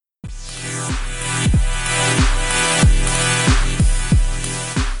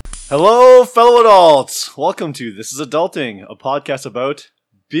Hello, fellow adults. Welcome to This is Adulting, a podcast about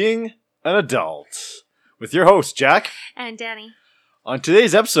being an adult. With your host, Jack. And Danny. On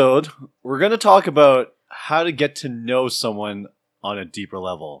today's episode, we're going to talk about how to get to know someone on a deeper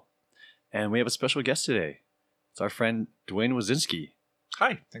level. And we have a special guest today. It's our friend, Dwayne Wazinski.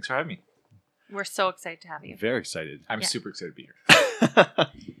 Hi, thanks for having me. We're so excited to have you. Very excited. I'm Yeah. super excited to be here.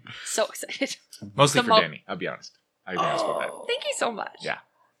 So excited. Mostly The for Danny, I'll be honest. I'll be honest about Thank you so much. Yeah.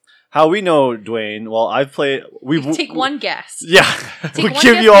 How we know Dwayne, well, I've played... Take one guess. Yeah. Take We'll one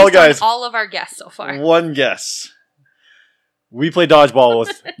give guess you all based on guys all of our guests so far. one guess. We play dodgeball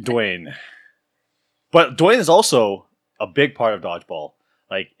with Dwayne. But Dwayne is also a big part of dodgeball.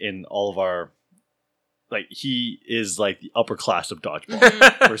 Like, in all of our... Like, he is like the upper class of dodgeball,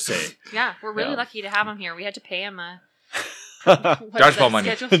 Mhm. per se. Yeah, we're really Yeah. lucky to have him here. We had to pay him a Dodgeball money.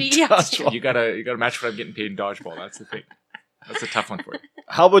 schedule fee. Yeah. Dodgeball. that. You gotta match what I'm getting paid in dodgeball. That's the thing. That's a tough one for you.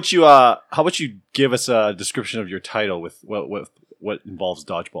 How about you give us a description of your title with what involves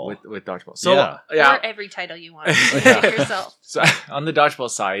dodgeball? With dodgeball. So Yeah. Or every title you want. Yeah. Take yourself. So on the dodgeball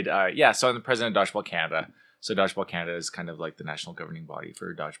side, so I'm the president of Dodgeball Canada. So Dodgeball Canada is kind of like the national governing body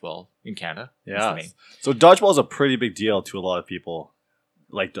for dodgeball in Canada. That's Yeah. the name. So dodgeball is a pretty big deal to a lot of people,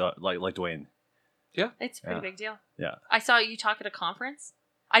 like Dwayne. It's a pretty Yeah. big deal. Yeah. I saw you talk at a conference.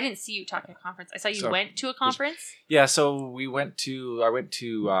 I didn't see you talk at a conference. I saw you So- went to a conference. Yeah, so I went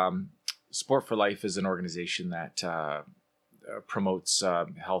to Sport for Life is an organization that promotes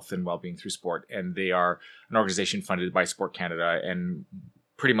health and well-being through sport, and they are an organization funded by Sport Canada, and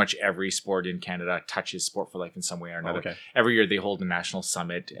pretty much every sport in Canada touches Sport for Life in some way or another. Okay. Every year they hold a national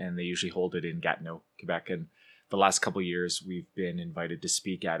summit, and they usually hold it in Gatineau, Quebec, and the last couple of years we've been invited to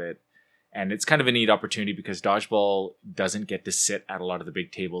speak at it. And it's kind of a neat opportunity because dodgeball doesn't get to sit at a lot of the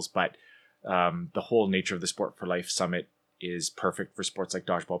big tables, but the whole nature of the Sport for Life Summit is perfect for sports like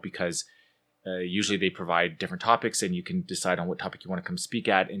dodgeball because usually they provide different topics and you can decide on what topic you want to come speak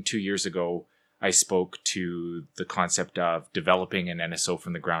at. And 2 years ago, I spoke to the concept of developing an NSO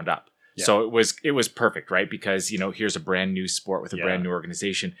from the ground up. Yeah. So it was perfect, right? Because, here's a brand new sport with a Yeah. brand new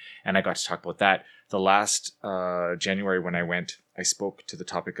organization. And I got to talk about that. The last January when I went, I spoke to the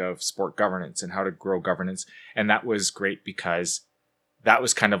topic of sport governance and how to grow governance. And that was great because that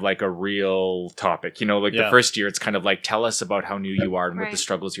was kind of like a real topic. The Yeah. first year, it's kind of like, tell us about how new you are and what the Right.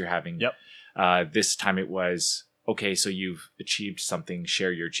 struggles you're having. Yep. This time it was, okay, so you've achieved something,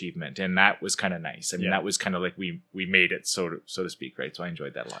 share your achievement. And that was kind of nice. I mean, Yeah. that was kind of like we made it, so to speak, right? So I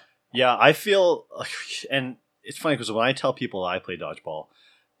enjoyed that a lot. Yeah, I feel, and it's funny because when I tell people I play dodgeball,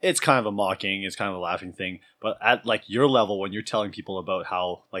 it's kind of a mocking, it's kind of a laughing thing. But at like your level, when you're telling people about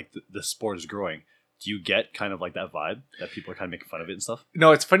how like the sport is growing, do you get kind of like that vibe that people are kind of making fun of it and stuff?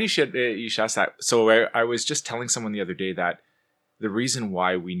 No, it's funny you should ask that. So I was just telling someone the other day that the reason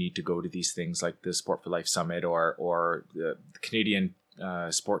why we need to go to these things like the Sport for Life Summit or the Canadian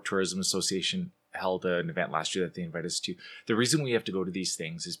Sport Tourism Association held an event last year that they invited us to. The reason we have to go to these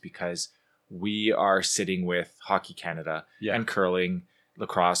things is because we are sitting with Hockey Canada Yeah. and curling,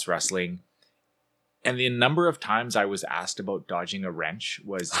 lacrosse, wrestling. And the number of times I was asked about dodging a wrench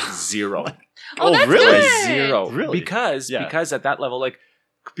was zero. Oh, that's really? good. Zero. Really? Because Yeah. at that level,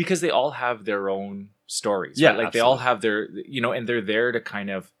 because they all have their own stories. Yeah, right? Like they all have their, and they're there to kind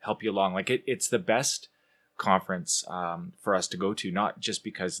of help you along. Like it's the best conference for us to go to, not just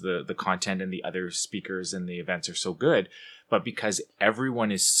because the content and the other speakers and the events are so good, but because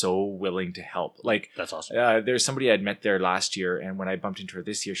everyone is so willing to help. Like That's awesome. there's somebody I'd met there last year, and when I bumped into her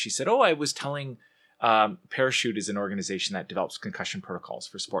this year, she said, "Oh, I was telling Parachute is an organization that develops concussion protocols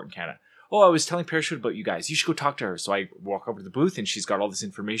for sport in Canada. Oh, I was telling Parachute about you guys. You should go talk to her." So I walk over to the booth, and she's got all this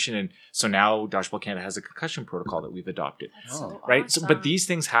information, and so now Dodgeball Canada has a concussion protocol that we've adopted. That's so Right. So, but awesome. these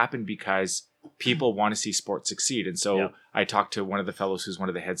things happen because people want to see sports succeed. And so Yeah. I talked to one of the fellows who's one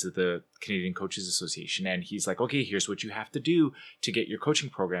of the heads of the Canadian Coaches Association, and he's like, okay, here's what you have to do to get your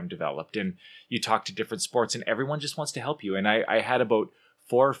coaching program developed. And you talk to different sports, and everyone just wants to help you. And I had about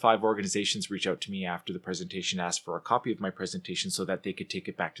 4 or 5 organizations reach out to me after the presentation, asked for a copy of my presentation so that they could take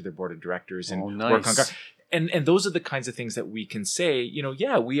it back to their board of directors and Oh, work on. nice. And those are the kinds of things that we can say,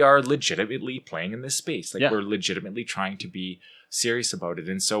 yeah, we are legitimately playing in this space. Like Yeah. we're legitimately trying to be serious about it.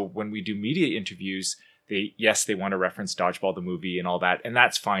 And so when we do media interviews, they want to reference Dodgeball, the movie and all that. And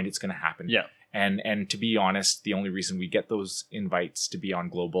that's fine. It's going to happen. Yeah. And to be honest, the only reason we get those invites to be on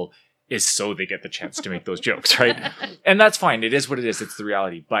Global is so they get the chance to make those jokes, right? And that's fine. It is what it is. It's the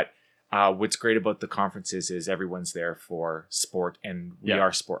reality. But what's great about the conferences is everyone's there for sport, and we Yeah.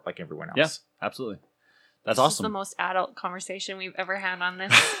 are sport like everyone else. Yeah, absolutely. That's This is the awesome. most adult conversation we've ever had on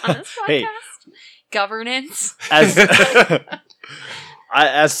this podcast. Hey. Governance. As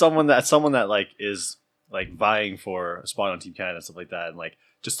as someone that like is like vying for a spot on Team Canada and stuff like that, and like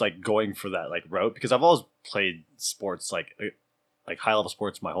just like going for that like route, because I've always played sports like high level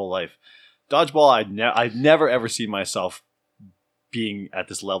sports my whole life. Dodgeball, I'd never ever seen myself being at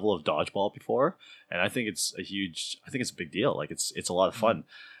this level of dodgeball before, and I think it's a big deal. Like it's a lot of fun.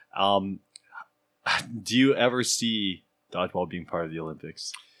 Do you ever see dodgeball being part of the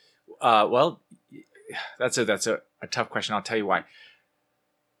Olympics? Well, that's a tough question. I'll tell you why.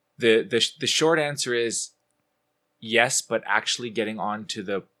 The short answer is yes, but actually getting onto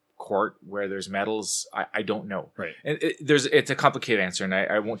the court where there's medals, I don't know. Right. And it's a complicated answer, and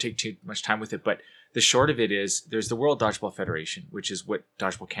I won't take too much time with it. But the short of it is there's the World Dodgeball Federation, which is what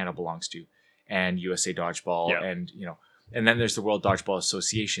Dodgeball Canada belongs to, and USA Dodgeball, and and then there's the World Dodgeball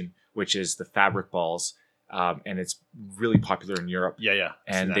Association, which is the fabric balls, and it's really popular in Europe. Yeah.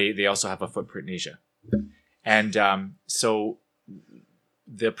 And they also have a footprint in Asia. And so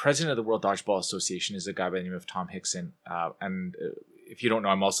the president of the World Dodgeball Association is a guy by the name of Tom Hickson. And if you don't know,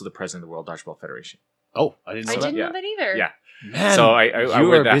 I'm also the president of the World Dodgeball Federation. Oh, I didn't know I that. didn't know that either. Yeah. Man, So I you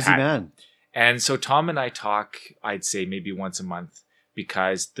wear are a that busy hat. man. And so Tom and I talk, I'd say maybe once a month,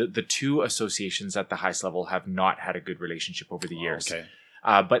 because the two associations at the highest level have not had a good relationship over the years. Okay.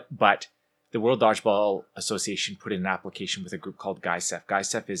 But the World Dodgeball Association put in an application with a group called GAISEF.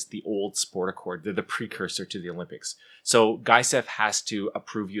 GAISEF is the old sport accord. They're the precursor to the Olympics. So GAISEF has to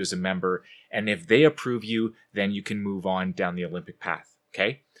approve you as a member. And if they approve you, then you can move on down the Olympic path.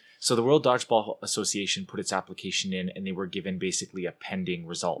 Okay? So the World Dodgeball Association put its application in, and they were given basically a pending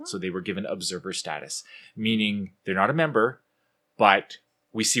result. So they were given observer status, meaning they're not a member, but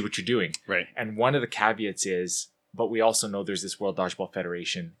we see what you're doing. Right. And one of the caveats is, but we also know there's this World Dodgeball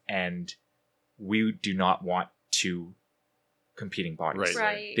Federation, and we do not want two competing bodies.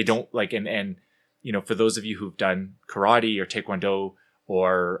 Right. They don't like, and for those of you who've done karate or taekwondo,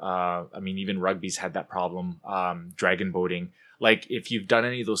 or even rugby's had that problem, dragon boating. Like if you've done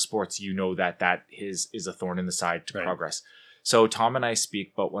any of those sports, you know that is a thorn in the side to progress. So Tom and I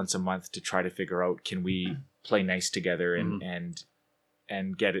speak about once a month to try to figure out, can we play nice together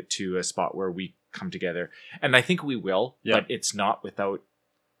and get it to a spot where we come together. And I think we will, but it's not without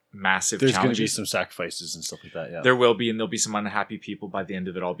massive There's going challenges. to be some sacrifices and stuff like that. Yeah. There will be, and there'll be some unhappy people by the end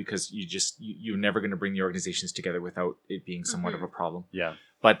of it all, because you're never going to bring the organizations together without it being somewhat of a problem. Yeah.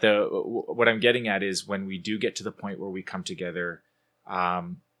 But what I'm getting at is when we do get to the point where we come together,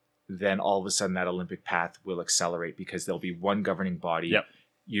 then all of a sudden that Olympic path will accelerate, because there'll be one governing body. Yep.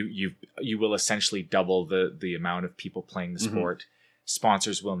 You will essentially double the amount of people playing the sport.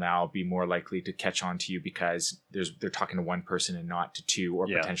 Sponsors will now be more likely to catch on to you, because they're talking to one person and not to two or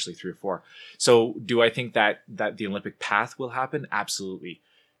potentially 3 or 4. So do I think that the Olympic path will happen? Absolutely.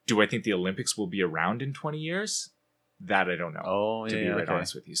 Do I think the Olympics will be around in 20 years? That I don't know. Oh, to be right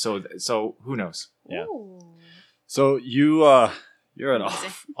honest with you. So who knows? Yeah. Ooh. So you're an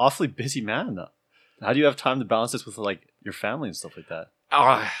Amazing. awfully busy man. How do you have time to balance this with like your family and stuff like that?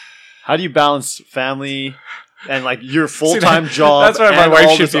 How do you balance family and like your full-time job? That's why my and wife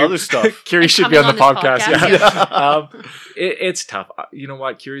all should this be other stuff. Curie And should be on the coming on this podcast. podcast, Yeah. It's tough. You know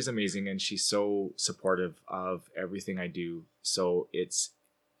what? Curie's amazing, and she's so supportive of everything I do. So it's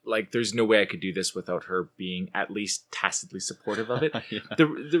like there's no way I could do this without her being at least tacitly supportive of it. Yeah.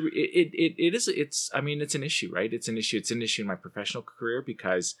 It's an issue, right? It's an issue. It's an issue in my professional career,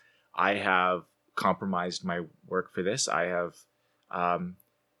 because I have compromised my work for this. I have,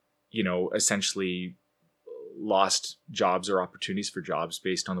 essentially lost jobs or opportunities for jobs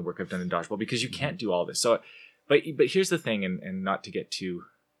based on the work I've done in dodgeball, because you can't do all this. So, but here's the thing, and not to get too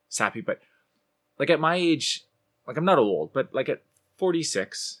sappy, but like at my age, like I'm not old, but like at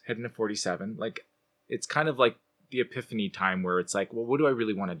 46, heading to 47, like it's kind of like the epiphany time where it's like, well, what do I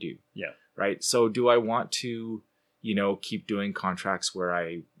really want to do? Yeah. Right. So do I want to, keep doing contracts where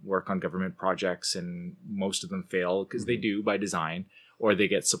I work on government projects and most of them fail, because they do by design, or they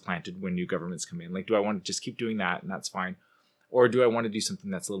get supplanted when new governments come in? Like, do I want to just keep doing that and that's fine? Or do I want to do something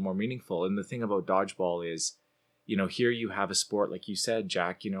that's a little more meaningful? And the thing about dodgeball is, here you have a sport, like you said,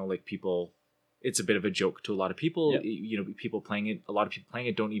 Jack, like people, it's a bit of a joke to a lot of people. Yep. People playing it, a lot of people playing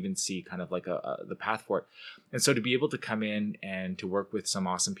it don't even see kind of like the path for it. And so to be able to come in and to work with some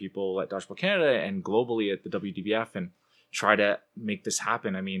awesome people at Dodgeball Canada and globally at the WDBF and try to make this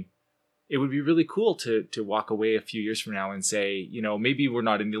happen, I mean, it would be really cool to walk away a few years from now and say, maybe we're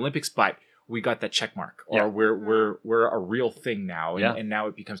not in the Olympics, but we got that check mark, or we're a real thing now. And now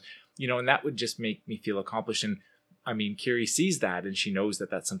it becomes, and that would just make me feel accomplished. And I mean, Curie sees that, and she knows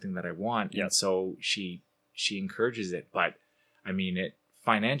that that's something that I want. And so she encourages it. But I mean,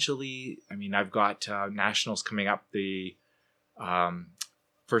 financially, I mean, I've got nationals coming up. The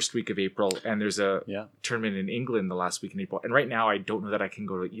first week of April, and there's a Yeah. tournament in England the last week in April. And right now, I don't know that I can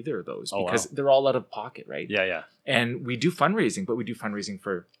go to either of those Oh, because wow. they're all out of pocket, right? Yeah. And we do fundraising, but we do fundraising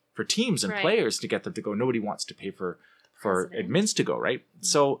for teams and Right. players to get them to go. Nobody wants to pay for President. admins to go, right?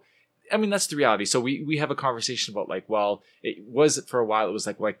 Mm-hmm. So, I mean, that's the reality. So we have a conversation about like, well, it was for a while. It was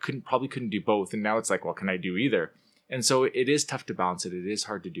like, well, I probably couldn't do both, and now it's like, well, can I do either? And so it is tough to balance it. It is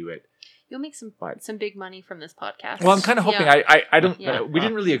hard to do it. You'll make some But- big money from this podcast. Well, I'm kind of hoping. Yeah. I don't. Yeah. We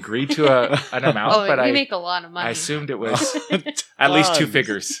didn't really agree to an amount, Oh, but you I make a lot of money. I assumed it was at least two Tons.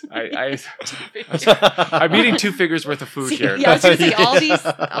 figures. I'm eating 2 figures worth of food See, here. yeah, I was gonna say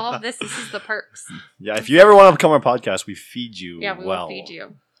all of this is the perks. Yeah, if you ever want to become our podcast, we feed you Yeah, we well will feed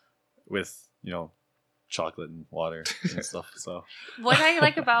you. with, chocolate and water and stuff. So What I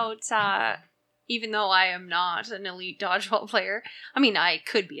like about, even though I am not an elite dodgeball player, I mean, I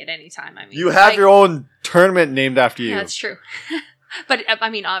could be at any time. I mean, you have like- your own tournament named after you. Yeah, that's true. But I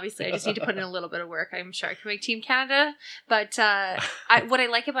mean, obviously, I just need to put in a little bit of work. I'm sure I can make Team Canada. But what I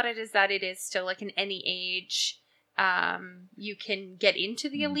like about it is that it is still like in any age, you can get into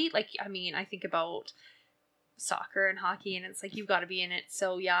the elite. Like, I mean, I think about soccer and hockey, and it's like you've got to be in it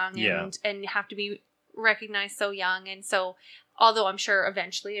so young, and you have to be recognized so young. And so, although I'm sure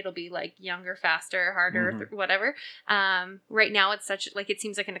eventually it'll be like younger, faster, harder, whatever. Right now it's it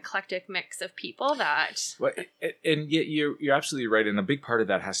seems like an eclectic mix of people that. Well, and yet you're absolutely right, and a big part of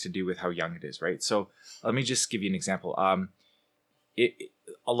that has to do with how young it is, right? So let me just give you an example.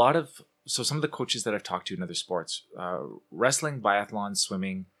 Some of the coaches that I've talked to in other sports, wrestling, biathlon,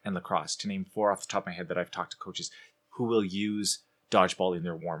 swimming, and lacrosse, to name 4 off the top of my head that I've talked to coaches who will use dodgeball in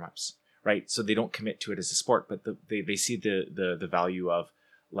their warm-ups, right? So they don't commit to it as a sport, but they see the value of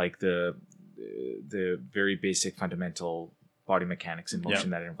like the very basic fundamental body mechanics and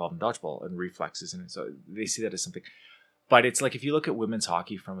motion that are involved in dodgeball and reflexes, and so they see that as something. But it's like if you look at women's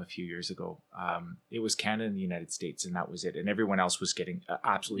hockey from a few years ago, it was Canada and the United States, and that was it. And everyone else was getting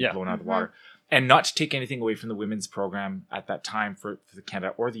absolutely blown out of the water. And not to take anything away from the women's program at that time for the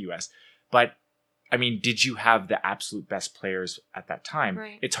Canada or the US, but I mean, did you have the absolute best players at that time?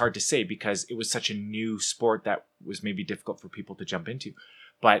 Right. It's hard to say because it was such a new sport that was maybe difficult for people to jump into.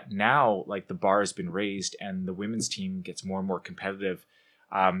 But now, like, the bar has been raised and the women's team gets more and more competitive.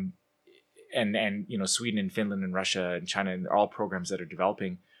 And Sweden and Finland and Russia and China, and they're all programs that are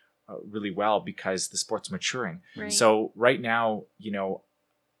developing really well because the sport's maturing. Right. So right now,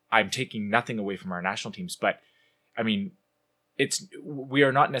 I'm taking nothing away from our national teams, but I mean, we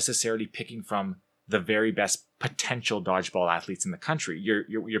are not necessarily picking from the very best potential dodgeball athletes in the country.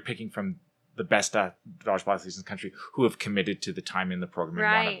 You're picking from the best dodgeball athletes in the country who have committed to the time in the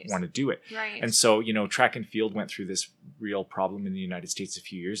program and want to do it. Right. And so, track and field went through this real problem in the United States a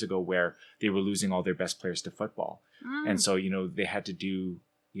few years ago where they were losing all their best players to football. And so, they had to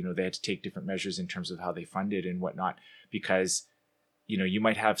they had to take different measures in terms of how they funded and whatnot, because, you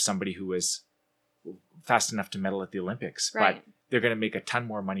might have somebody who was fast enough to medal at the Olympics, but they're going to make a ton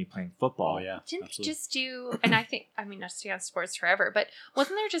more money playing football. Oh, yeah. Didn't absolutely. they just do, and I think, I mean, not to stay on sports forever, but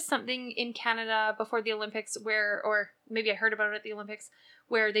wasn't there just something in Canada before the Olympics or maybe I heard about it at the Olympics,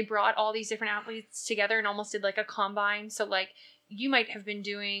 where they brought all these different athletes together and almost did like a combine? So like, you might have been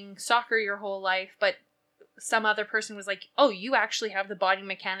doing soccer your whole life, but some other person was like, oh, you actually have the body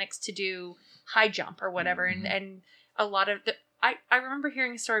mechanics to do high jump or whatever. Mm-hmm. And a lot of I remember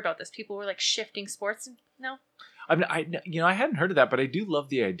hearing a story about this. People were like shifting sports. No. I mean, I hadn't heard of that, but I do love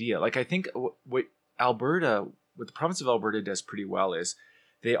the idea. Like, I think what the province of Alberta does pretty well is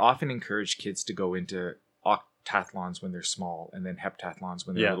they often encourage kids to go into octathlons when they're small, and then heptathlons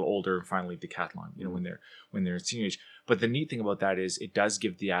when they're a little older, and finally decathlon, when they're in senior age. But the neat thing about that is it does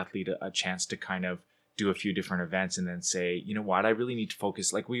give the athlete a chance to kind of do a few different events and then say, you know what, I really need to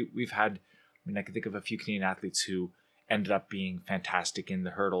focus. Like we've had, I can think of a few Canadian athletes who ended up being fantastic in the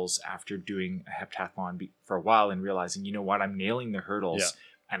hurdles after doing a heptathlon for a while and realizing, you know what, I'm nailing the hurdles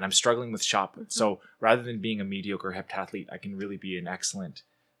and I'm struggling with shot put. So rather than being a mediocre heptathlete, I can really be an excellent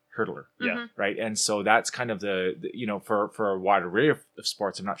hurdler. Yeah. Right. And so that's kind of the for a wide array of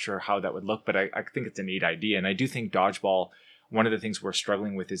sports, I'm not sure how that would look, but I think it's a neat idea. And I do think dodgeball, one of the things we're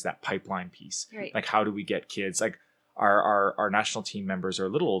struggling with is that pipeline piece. Right. Like, how do we get kids? Like, our national team members are a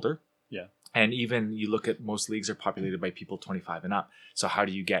little older. Yeah. And even you look at most leagues are populated by people 25 and up. So how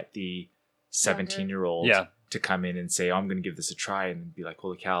do you get the 17-year-old to come in and say, oh, I'm going to give this a try, and be like,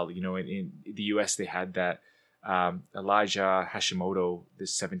 holy cow, in the US, they had that Elijah Hashimoto,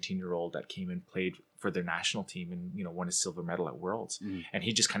 this 17-year-old that came and played for their national team and, won a silver medal at Worlds. Mhm. And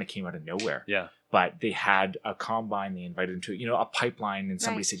he just kind of came out of nowhere. Yeah. But they had a combine, they invited him to, a pipeline, and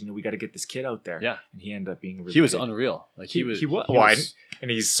somebody Right. said, we got to get this kid out there. Yeah. And he ended up being really He was good. unreal. Like He was. was. he Well, was-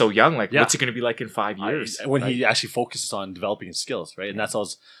 and he's so young. Like, Yeah. what's it going to be like in 5 years? when Right? he actually focuses on developing his skills, right? And that's what I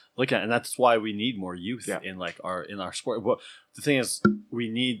was looking at, and that's why we need more youth Yeah. in our sport. But the thing is, we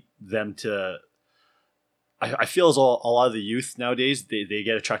need them to. I feel as though a lot of the youth nowadays they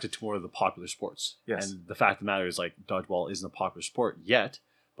get attracted to more of the popular sports. Yes. And the fact of the matter is, like, dodgeball isn't a popular sport yet,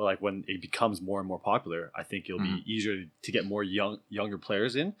 but like when it becomes more and more popular, I think it'll be easier to get more younger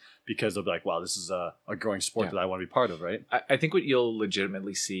players in, because they'll be like, wow, this is a growing sport Yeah. that I want to be part of, right? I think what you'll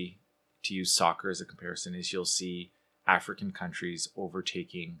legitimately see, to use soccer as a comparison, is you'll see African countries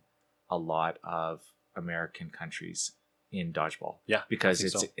overtaking a lot of American countries in dodgeball. Yeah, because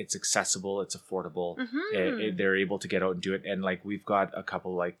I think it's accessible, it's affordable. Mhm. They're able to get out and do it. And like, we've got a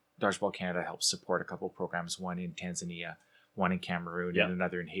couple, like Dodgeball Canada helps support a couple programs, one in Tanzania, one in Cameroon, Yeah. and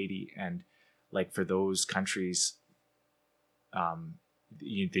another in Haiti. And like, for those countries,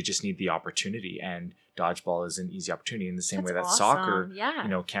 they just need the opportunity, and dodgeball is an easy opportunity in the same way that That's soccer, awesome.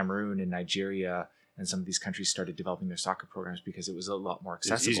 Yeah. Cameroon and Nigeria and some of these countries started developing their soccer programs because it was a lot more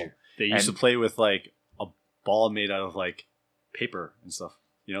It's accessible. easier. They used to And- play with like a ball made out of like paper and stuff.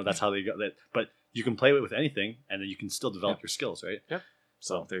 That's how they got that. But you can play with anything, and then you can still develop Yeah. your skills, right? Yep.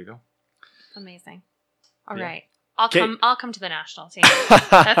 So there you go. Amazing. All Yeah. right. I'll 'Kay. come to the national team.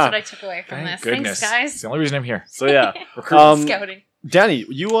 That's what I took away from Thank this. goodness. Thanks, guys. It's the only reason I'm here. So yeah, Scouting. Danny,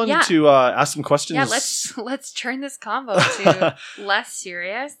 you wanted Yeah. to ask some questions. Yeah, let's turn this combo to less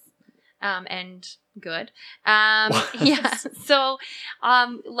serious and good. Yeah. So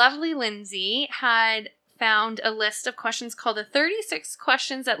lovely Lindsay had found a list of questions called the 36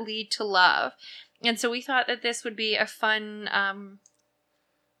 questions that lead to love. And so we thought that this would be a fun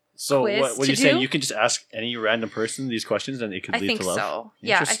So quiz what are to you saying? do? You can just ask any random person these questions, and it could I lead think to love. so.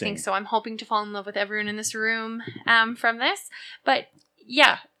 Yeah, I Interesting. think so. I'm hoping to fall in love with everyone in this room from this. But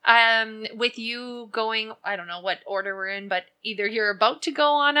yeah, with you going, I don't know what order we're in, but either you're about to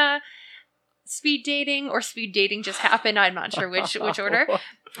go on a speed dating or speed dating just happened. I'm not sure which order.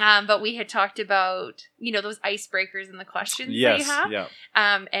 But we had talked about, those icebreakers and the questions that you Yes. have. Yeah.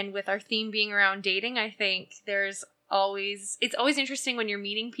 And with our theme being around dating, I think it's always interesting when you're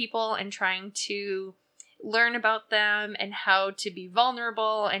meeting people and trying to learn about them and how to be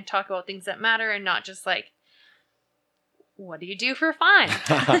vulnerable and talk about things that matter, and not just like, what do you do for fun?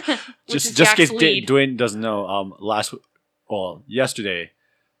 Which is just in case Jack's lead. Dwayne doesn't know, yesterday,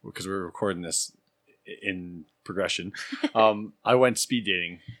 because we're recording this in progression, I went speed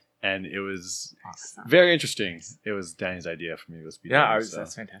dating, and it was Awesome. very interesting. It was Danny's idea for me to go speed Yeah, dating.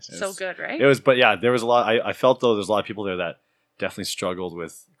 that's fantastic. So good, right? It was, but yeah, there was a lot. I felt though there's a lot of people there that definitely struggled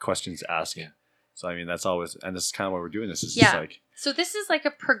with questions asked. Yeah. So I mean, that's always, and this is kind of why we're doing this. Is Yeah. just like, So this is like a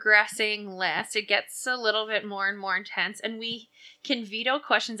progressing list. It gets a little bit more and more intense, and we can veto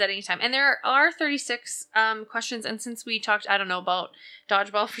questions at any time. And there are 36 questions, and since we talked, I don't know, about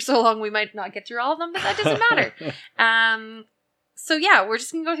dodgeball for so long, we might not get through all of them, but that doesn't matter. So yeah, we're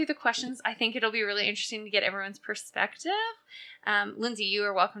just going to go through the questions. I think it'll be really interesting to get everyone's perspective. Lindsay, you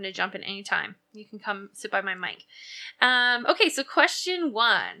are welcome to jump in anytime. You can come sit by my mic. Okay, so question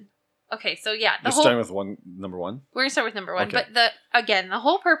 1. Okay, so yeah, Let's start with number one. we're gonna start with number 1. Okay. But the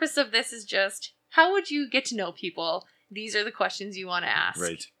whole purpose of this is just, how would you get to know people? These are the questions you want to ask.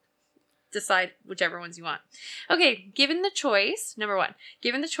 Right. Decide whichever ones you want. Okay, given the choice, number 1,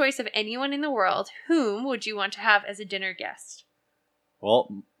 given the choice of anyone in the world, whom would you want to have as a dinner guest?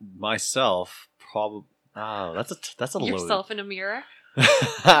 Well, myself, probably. Oh, that's a load. Yourself in a mirror?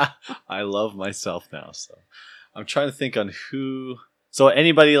 I love myself now, so I'm trying to think on who. So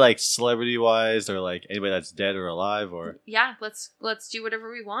anybody like celebrity wise, or like anybody that's dead or alive, or Yeah, let's do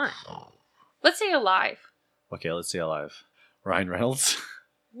whatever we want. Let's say alive. okay, let's say alive. Ryan Reynolds.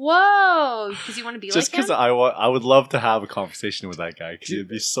 Whoa, because you want to be Just like him? because I would love to have a conversation with that guy, because it'd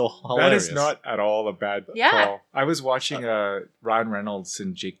be so That hilarious. is not at all a bad Yeah. call. I was watching a Ryan Reynolds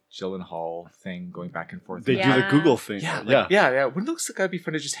and Jake Gyllenhaal thing going back and forth. They do the Yeah. Google thing. yeah, yeah. yeah. Wouldn't it look like be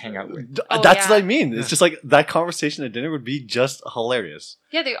fun to just hang out with? Oh, That's yeah. what I mean. It's Yeah. just like that conversation at dinner would be just hilarious.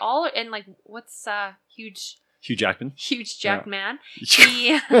 Yeah, they all are, and like, what's huge Hugh Jackman. Jack Yeah. man? He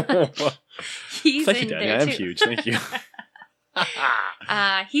he's Thank you, in Danny. there I am too. huge. Thank you.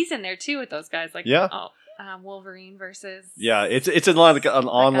 He's in there too with those guys. Like, Yeah. Wolverine versus Yeah, it's a lot like an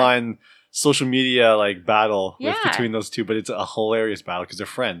online social media like battle Yeah. between those two, but it's a hilarious battle because they're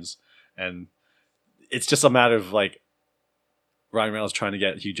friends, and it's just a matter of like Ryan Reynolds trying to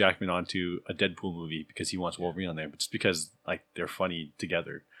get Hugh Jackman onto a Deadpool movie because he wants Wolverine on there, but just because like they're funny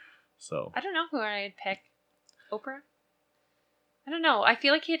together. So I don't know who I'd pick. Oprah? I don't know. I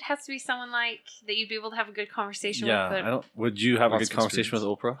feel like it has to be someone like that you'd be able to have a good conversation yeah, with. I don't. Would you have a Lots good of conversation with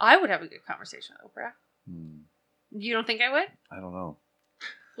Oprah? I would have a good conversation with Oprah. Hmm, You don't think I would? I don't know.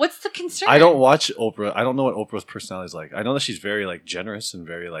 What's the concern? I don't watch Oprah. I don't know what Oprah's personality is like. I know that she's very like generous and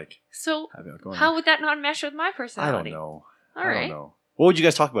very like So happy outgoing. how would that not mesh with my I personality? don't know. All I right. don't know. What would you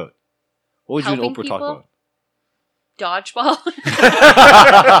guys talk about? What would you and Helping Oprah talk people? about? Dodgeball.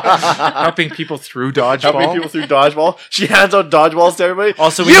 Helping people through dodgeball. Helping people through dodgeball. She hands out dodgeballs to everybody.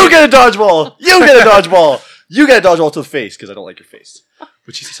 Also, you get a dodgeball. You get a dodgeball. You get a dodgeball to the face because I don't like your face.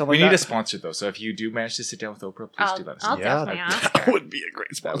 Would she say something we like need a that? sponsor though, so if you do manage to sit down with Oprah, please do let us know. I'll definitely ask that her. would be a great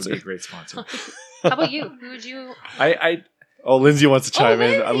That would sponsor. be a great sponsor. How about you? Who would you? I Oh, Lindsay wants to chime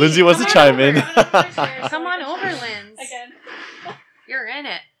in. Lindsay! Lindsay wants to Come chime on in. over. Come on over, Linz. Again. You're in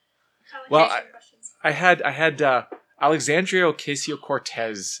it. Well, Colin, questions. I had Alexandria Ocasio-Cortez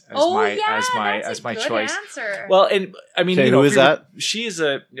as Oh my yeah, as that's my a good choice. Answer. Well, and I mean, Okay, you know, who if is we were- that? She is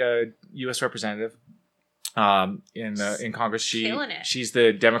a U.S. representative in Congress. Killing it. She's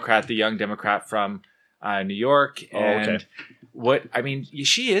the Democrat, the young Democrat from New York. Oh, And okay. what I mean,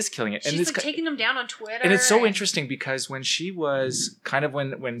 she is killing it. she's and like taking them down on Twitter. and it's so interesting because when she was kind of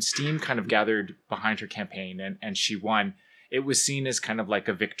when steam kind of gathered behind her campaign and she won, it was seen as kind of like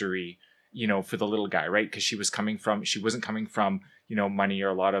a victory, you know, for the little guy, right? Because she wasn't coming from, you know, money or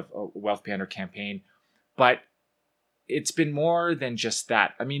a lot of wealth behind her campaign. But it's been more than just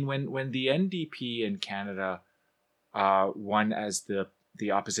that. I mean, when the NDP in Canada won as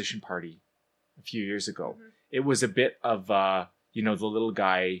the opposition party a few years ago, Mhm. it was a bit of you know, the little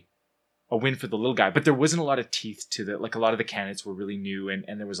guy, a win for the little guy. But there wasn't a lot of teeth to the, like, a lot of the candidates were really new, and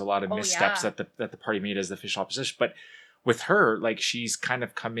there was a lot of Oh, missteps yeah. that the party made as the official opposition. But with her, like, she's kind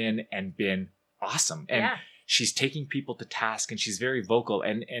of come in and been awesome, and Yeah. she's taking people to task, and she's very vocal.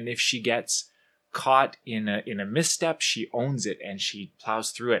 And if she gets caught in a misstep, she owns it and she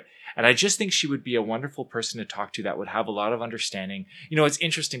plows through it. And I just think she would be a wonderful person to talk to that would have a lot of understanding. You know, it's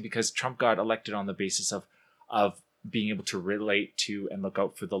interesting because Trump got elected on the basis of being able to relate to and look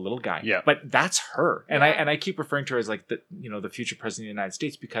out for the little guy. Yeah. But that's her. And Yeah. I keep referring to her as like the, you know, the future president of the United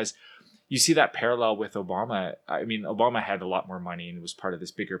States, because you see that parallel with Obama. I mean, Obama had a lot more money and was part of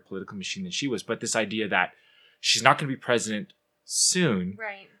this bigger political machine than she was. But this idea that she's not going to be president soon,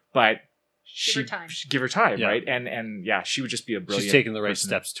 Right. but Give her time. give her time, Yeah. right? And yeah, she would just be a brilliant. She's taking the right person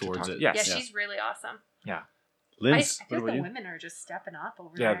steps to towards talk- it. Yes. Yeah, she's really awesome. Linz, I what feel about like the you? women are just stepping up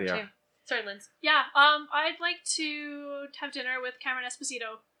over Yeah, there they too. are. Sorry, Linz. Yeah, I'd like to have dinner with Cameron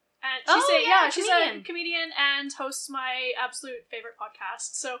Esposito. And she's comedian. a comedian and hosts my absolute favorite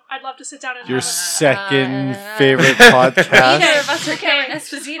podcast. So I'd love to sit down and Your have second Uh, favorite Neither podcast. of us are Okay, Karen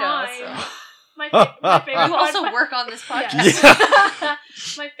Esposito. fine. So. my favorite You also pod- work on this podcast. Yeah.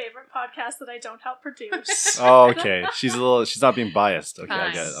 My favorite podcast that I don't help produce. Oh, okay. She's not being biased. Okay, I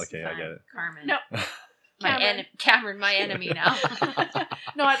Fine, get it. Okay, I fine. get it. Carmen. No. Cameron, my enemy now.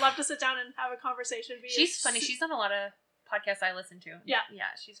 No, I'd love to sit down and have a conversation. She's funny. She's on a lot of podcasts I listen to. Yeah. Yeah,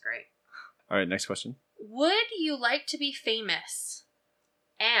 she's great. All right, next question. Would you like to be famous?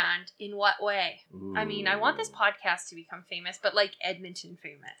 And in what way? I mean, I want this podcast to become famous, but like Edmonton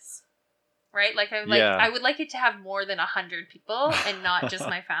famous. Right? Like Yeah. I would like it to have more than 100 people and not just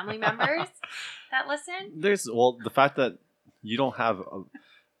my family members that listen. The fact that you don't have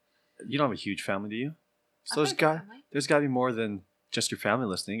a huge family, do you? So I've got a family. there's got to be more than just your family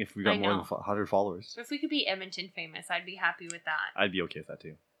listening. If we got I more than know. 100 followers, So if we could be Edmonton famous, I'd be happy with that. I'd be okay with that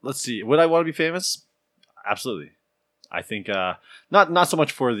too. Let's see. Would I want to be famous? Absolutely. I think not so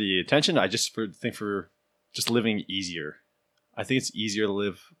much for the attention. I just think for just living easier. I think it's easier to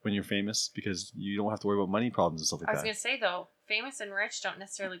live when you're famous because you don't have to worry about money problems and stuff like I was that. going to say, though, famous and rich don't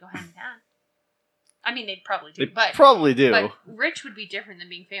necessarily go hand in hand. I mean, they'd probably do, They but probably do. But rich would be different than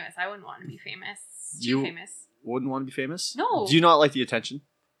being famous. I wouldn't want to be famous. Too famous. Wouldn't want to be famous? No. Do you not like the attention?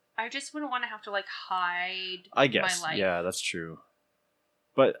 I just wouldn't want to have to like hide I guess. my life. Yeah, that's true.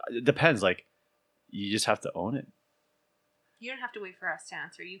 But it depends. Like, you just have to own it. You don't have to wait for us to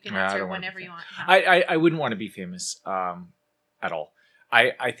answer. You can Yeah, I answer don't wanna whenever be you want. I wouldn't want to be famous at all.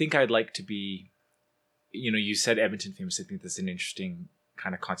 I think I'd like to be, you know, you said Edmonton famous. I think that's an interesting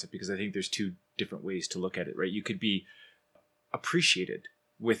kind of concept because I think there's two different ways to look at it, right? You could be appreciated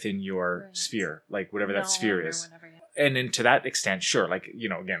within your Right. sphere, like whatever that sphere Known or is. whatever, yeah. And then to that extent, sure, like, you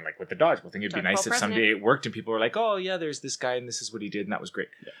know, again, like with the dodgeball thing, it'd be Dodgeball nice if president. someday it worked and people were like, oh yeah, there's this guy and this is what he did and that was great.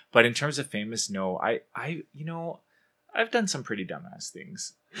 Yeah. But in terms of famous, no, you know, I've done some pretty dumbass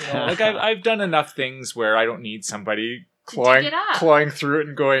things. You know, like I've done enough things where I don't need somebody dig it up. clawing through it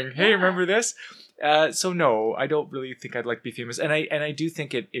and going, hey, Yeah. remember this? So no, I don't really think I'd like to be famous, and I do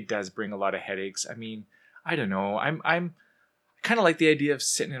think it does bring a lot of headaches. I mean, I don't know. I'm kind of like the idea of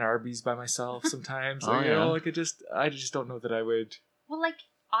sitting in Arby's by myself sometimes. Oh, Like, you yeah. know, like I just don't know that I would. Well, like,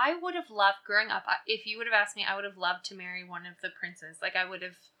 I would have loved, growing up, if you would have asked me, I would have loved to marry one of the princes. Like, I would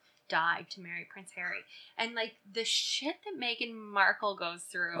have died to marry Prince Harry. And, like, the shit that Meghan Markle goes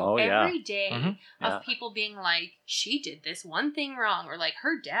through Oh, yeah. every day Mhm. Yeah. of people being like, she did this one thing wrong, or, like,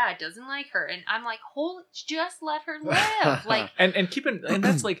 her dad doesn't like her. And I'm like, holy, just let her live. Like, And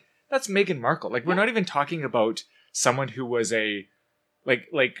that's Meghan Markle. Like, we're not even talking about someone who was a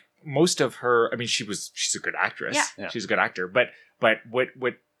like most of her. I mean, she's a good actress. Yeah. Yeah. She's a good actor. But what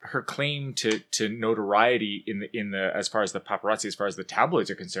her claim to notoriety in the as far as the paparazzi, as far as the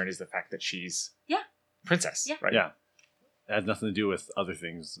tabloids are concerned, is the fact that she's princess. Yeah. Right. Yeah. It has nothing to do with other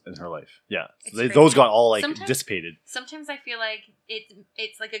things in her life. Yeah. It's Those crazy. got all like Sometimes- dissipated. sometimes I feel like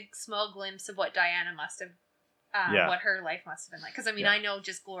it's like a small glimpse of what Diana must have, Yeah. what her life must have been like. Because I mean, Yeah. I know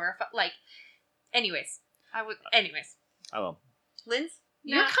just glorify. Like, anyways, I don't know. Linz,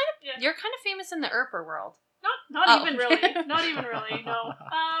 Nah, yeah. you're kind of famous in the Erper world. Not Oh. even really. Not even really, no.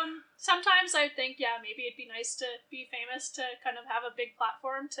 Sometimes I think, maybe it'd be nice to be famous, to kind of have a big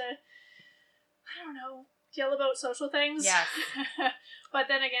platform to, I don't know, yell about social things. Yes. But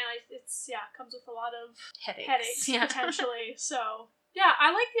then again, it's comes with a lot of Headaches. headaches, Yeah. potentially. So, yeah,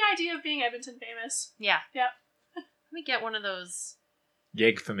 I like the idea of being Edmonton famous. Yeah. Yeah. Let me get one of those.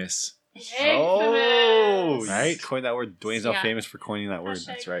 Yegfamous. Oh, Famous. Right. Coin that word. Dwayne's not Yeah. famous for coining that word. Hashtag.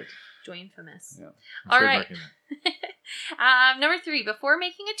 That's right. Dwayne famous. Yeah. I'm All right. trademarking that. Number 3, before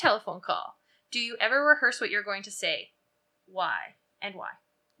making a telephone call, do you ever rehearse what you're going to say? Why? And why?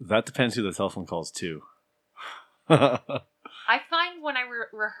 That depends who the telephone calls to. I find when I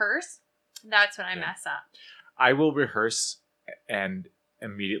rehearse, that's when I Yeah. mess up. I will rehearse and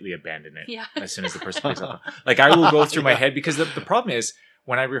immediately abandon it Yeah. as soon as the person picks up. Like, I will go through my head, because the problem is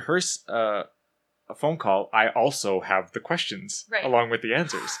when I rehearse a phone call, I also have the questions Right. along with the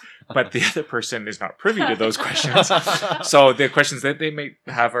answers, but the other person is not privy to those questions. So the questions that they may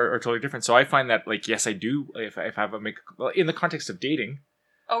have are totally different. So I find that, like, yes, I do. If I have in the context of dating,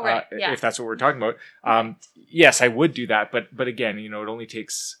 Oh, right. Yeah. if that's what we're talking about, yes, I would do that. But again, it only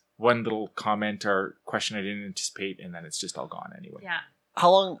takes one little comment or question I didn't anticipate, and then it's just all gone anyway. Yeah. How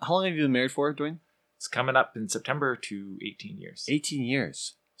long have you been married for, Dwayne? It's coming up in September to 18 years. 18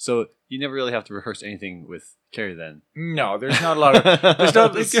 years. So you never really have to rehearse anything with Carrie then. No, there's not a lot of there's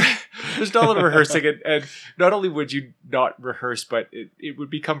not a lot of rehearsing, and not only would you not rehearse, but it would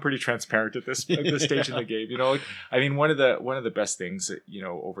become pretty transparent at this stage in the game. I mean, one of the best things that,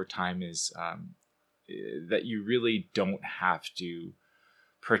 over time is that you really don't have to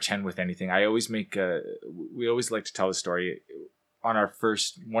pretend with anything. We always like to tell the story. On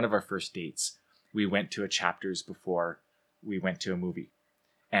one of our first dates, we went to a Chapters before we went to a movie.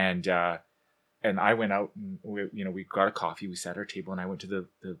 And I went out and we got a coffee, we sat at our table, and I went to the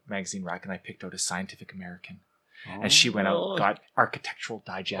magazine rack and I picked out a Scientific American. And she went out and got Architectural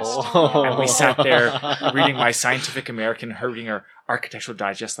Digest. Oh. And we sat there reading my Scientific American, her reading her Architectural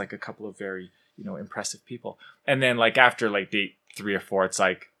Digest, like a couple of very, impressive people. And then, like, after like date 3 or 4, it's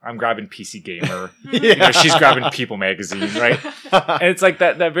like, I'm grabbing PC Gamer. She's grabbing People magazine, right? And it's like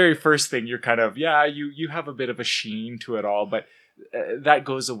that very first thing, you're kind of, you have a bit of a sheen to it all, but that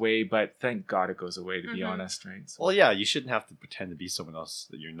goes away. But thank God it goes away, to be honest, right? So, Well, yeah, you shouldn't have to pretend to be someone else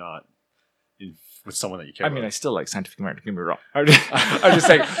that you're not with someone that you care I about. mean, I still like Scientific American. Don't get me wrong. I'm just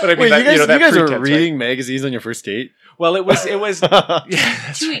saying. But I mean, Wait, that, you that guys are pretense, right? reading magazines on your first date? Well, it was. Yeah,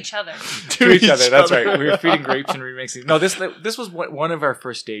 that's To right. each other. To each other. That's right. We were feeding grapes and remixing. No, this was one of our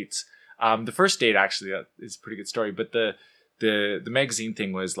first dates. The first date actually is a pretty good story, but the magazine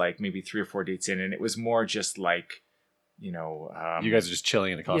thing was like maybe 3 or 4 dates in, and it was more just like, you guys are just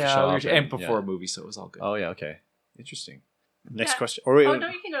chilling in a coffee yeah, shop. and before a movie, so it was all good. Oh, yeah, okay. Interesting. Next Yeah. question. Or wait, Oh no,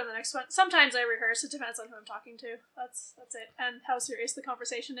 you can go to the next one. Sometimes I rehearse. It depends on who I'm talking to. That's it, and how serious the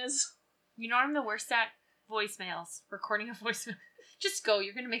conversation is. You know what I'm the worst at? Voicemails. Recording a voicemail. Just go.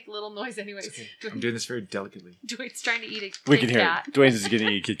 You're going to make a little noise anyways. It's okay. I'm doing this very delicately. Dwayne's trying to eat a we Kit can hear Kat. it. Dwayne's is getting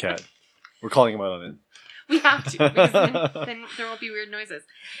a Kit Kat. We're calling him out on it. We have to, because then there won't be weird noises.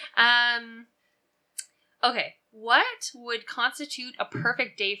 Okay, what would constitute a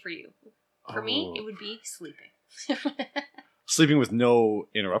perfect day for you? For me, it would be sleeping. Sleeping with no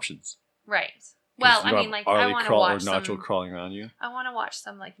interruptions. Right. Well, I mean, like, I want to watch or Nacho some. crawling around you. I want to watch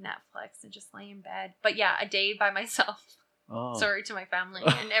some like Netflix and just lay in bed. But yeah, a day by myself. Oh. Sorry to my family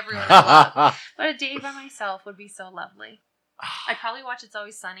and everyone I love. But a day by myself would be so lovely. I'd probably watch It's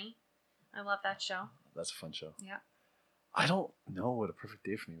Always Sunny. I love that show. That's a fun show. Yeah. I don't know what a perfect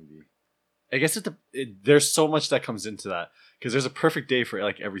day for me would be. I guess there's so much that comes into that because there's a perfect day for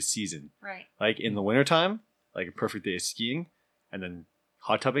like every season. Right. Like in the wintertime, like a perfect day of skiing, and then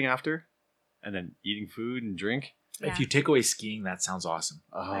hot tubbing after, and then eating food and drink. Yeah. If you take away skiing, that sounds awesome.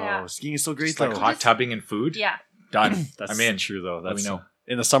 Oh, Yeah. skiing is so great Just though. like hot tubbing and food. Yeah. Done. That's I'm in. true though. Let me That's know.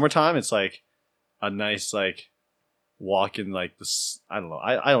 in the summertime. It's like a nice like walk in like this. I don't know.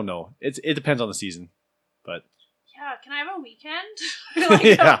 I don't know. It depends on the season, but Yeah, can I have a weekend? Yeah.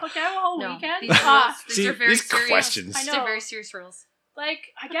 Can I have a whole No, weekend? these rules, these See, are very these serious. questions. I These know. are very serious rules.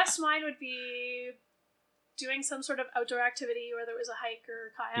 Like, I guess mine would be doing some sort of outdoor activity, whether it was a hike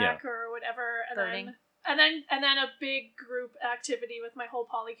or kayak or whatever, and Birding. then a big group activity with my whole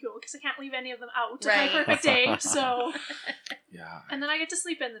polycule because I can't leave any of them out. Right. My perfect day. So, Yeah. and then I get to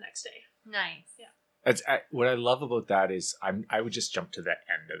sleep in the next day. Nice. What I love about that is I would just jump to the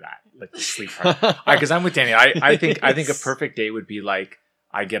end of that, like the sleep part. Because I'm with Danny. I think a perfect day would be like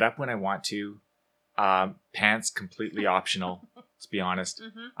I get up when I want to, pants completely optional. Let's be honest.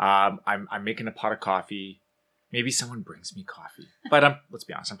 Mm-hmm. I'm making a pot of coffee. Maybe someone brings me coffee, but let's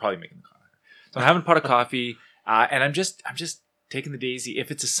be honest. I'm probably making the coffee. So I'm having a pot of coffee, and I'm just taking the daisy.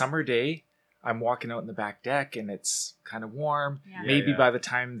 If it's a summer day, I'm walking out in the back deck and it's kind of warm. Yeah. Maybe Yeah. by the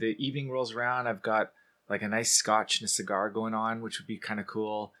time the evening rolls around, I've got like a nice scotch and a cigar going on, which would be kind of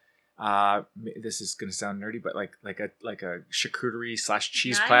cool. This is gonna sound nerdy, but like a charcuterie /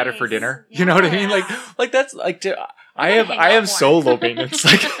 cheese platter for Nice. dinner. You know what I mean? Yeah. Like that's like I gonna hang out am more. so low maintenance.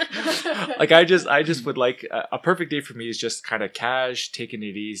 Like I just would like a perfect day for me is just kind of cash, taking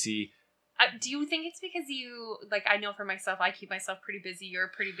it easy. Do you think it's because you, like, I know for myself, I keep myself pretty busy. You're a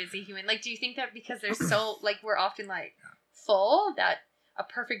pretty busy human. Like, do you think that because they're so, like, we're often, like, full, that a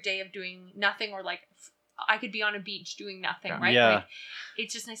perfect day of doing nothing, or, like, I could be on a beach doing nothing, right? Yeah. Like,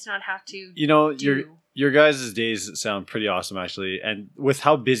 it's just nice to not have to you know, do. your guys' days sound pretty awesome actually, and with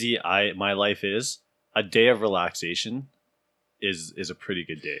how busy my life is, a day of relaxation is a pretty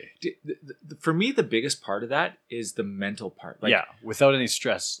good day. For me, the biggest part of that is the mental part. Like, yeah, without any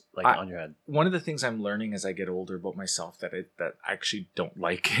stress like I- on your head. one of the things I'm learning as I get older about myself that I actually don't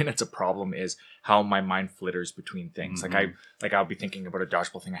like, and it's a problem, is how my mind flitters between things. Mhm. Like I'll be thinking about a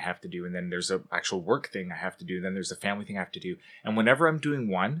dodgeball thing I have to do, and then there's a actual work thing I have to do, and then there's a family thing I have to do. And whenever I'm doing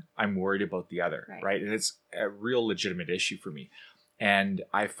one, I'm worried about the other, right? And it's a real legitimate issue for me. And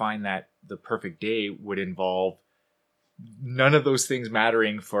I find that the perfect day would involve none of those things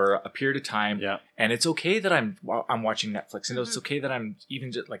mattering for a period of time. Yeah. And it's okay that I'm watching Netflix, and it's Mhm. okay that I'm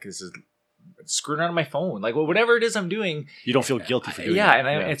even just like, this is screwing around on my phone, like whatever it is I'm doing. You don't feel guilty for doing Yeah, it.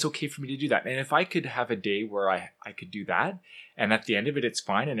 and it's okay for me to do that. And if I could have a day where I could do that, and at the end of it, it's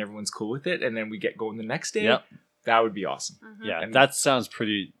fine and everyone's cool with it, and then we get going the next day, Yep. that would be awesome. Mhm. Yeah, And- that sounds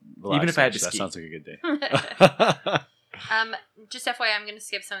pretty relaxing. Even if I had to that ski. sounds like a good day. Just FYI, I'm going to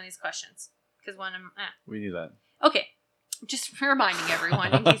skip some of these questions because when I'm We knew that. okay. Just reminding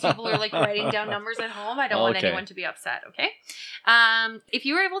everyone in case people are like writing down numbers at home. I don't want Okay. anyone to be upset. Okay. If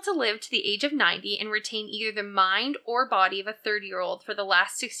you were able to live to the age of 90 and retain either the mind or body of a 30-year-old for the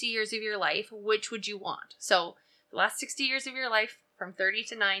last 60 years of your life, which would you want? So the last 60 years of your life, from 30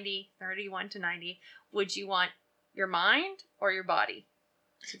 to 90, 31 to 90, would you want your mind or your body?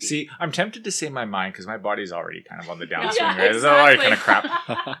 to be? See, I'm tempted to say my mind because my body's already kind of on the Yeah. downswing. Yeah, right? It's already kind of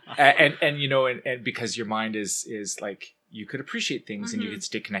exactly. crap. And you know, and because your mind is like, you could appreciate things and you Mhm. could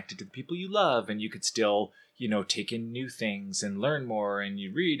stay connected to the people you love, and you could still, you know, take in new things and learn more, and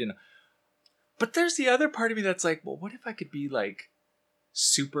you read. But there's the other part of me that's like, well, what if I could be like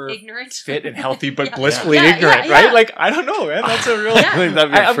super Ignorant, fit and healthy but Yeah. blissfully Yeah, ignorant, yeah, right? yeah. Like, I don't know, man. That's a real. Yeah. I think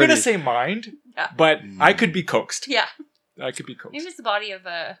that'd be I'm pretty- gonna say mind, Yeah. but I could be coaxed. Yeah. I could be coaxed. Maybe it's the body of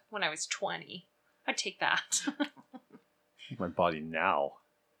when I was 20. I'd take that. my body now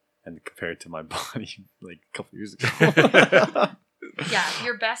and compared to my body like a couple years ago. Yeah,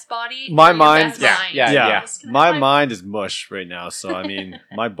 your best body. My or your mind- best yeah, mind. yeah. yeah, Can I my have my- mind is mush right now. So I mean,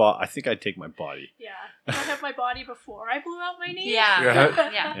 I think I'd take my body. Yeah. Can I have my body before I blew out my knee? Yeah.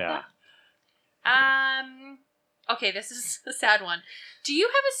 Yeah. Yeah. Yeah. Okay, this is a sad one. Do you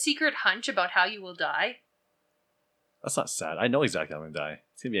have a secret hunch about how you will die? That's not sad. I know exactly how I'm gonna die.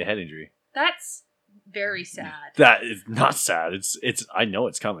 It's gonna be a head injury. That's very sad. That is not sad. It's. I know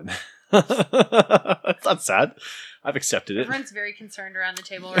it's coming. It's not sad. I've accepted it. Everyone's very concerned around the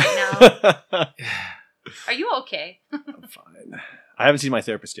table right now. Are you okay? I'm fine. I haven't seen my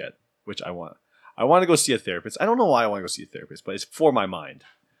therapist yet, which I want. I want to go see a therapist. I don't know why I want to go see a therapist, but it's for my mind.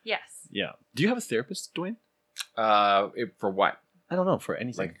 Yes. Yeah. Do you have a therapist, Dwayne? For what? I don't know, for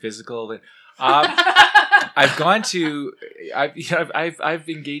anything. Like physical. I've gone to. I've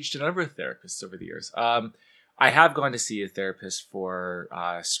engaged a number of therapists over the years. I have gone to see a therapist for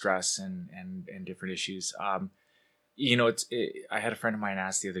stress and different issues. I had a friend of mine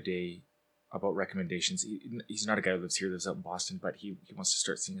ask the other day about recommendations. He's not a guy who lives here, lives out in Boston, but he wants to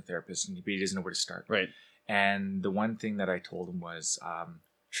start seeing a therapist, but he doesn't know where to start. Right. And the one thing that I told him was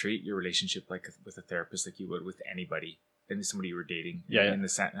treat your relationship like with a therapist like you would with anybody, and somebody you were dating. Yeah. In the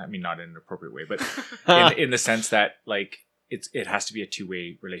sense, I mean, not in an appropriate way, but in the sense that like it has to be a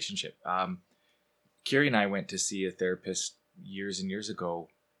two-way relationship. Kiri and I went to see a therapist years and years ago,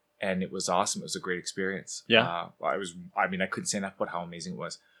 and it was awesome. It was a great experience. Yeah. I couldn't say enough about how amazing it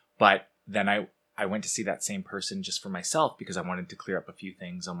was. But then I went to see that same person just for myself because I wanted to clear up a few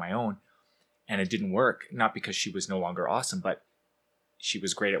things on my own. And it didn't work, not because she was no longer awesome, but she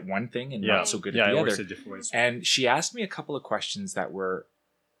was great at one thing and not so good at the it other. works in different ways. And she asked me a couple of questions that were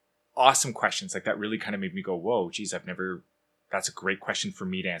awesome questions. Like that really kind of made me go, whoa, geez, that's a great question for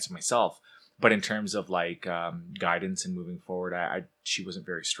me to answer myself. But in terms of like guidance and moving forward, she wasn't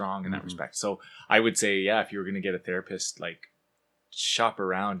very strong in that respect. So I would say, yeah, if you were going to get a therapist, like shop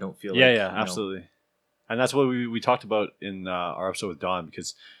around, don't feel like, absolutely. And that's what we talked about in our episode with Dawn,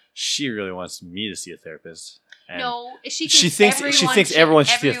 because she really wants me to see a therapist. And no, she thinks everyone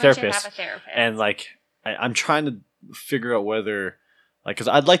should see a therapist. Have a therapist. And like, I'm trying to figure out whether, like, because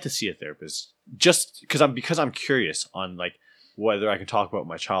I'd like to see a therapist, just because I'm curious on like whether I can talk about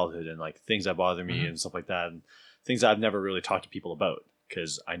my childhood and like things that bother me and stuff like that, and things that I've never really talked to people about,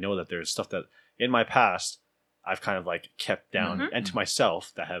 because I know that there's stuff that in my past I've kind of like kept down and to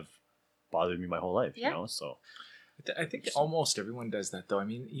myself that have bothered me my whole life. You know, so. I think almost everyone does that, though. I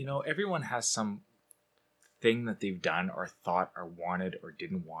mean, everyone has some thing that they've done or thought or wanted or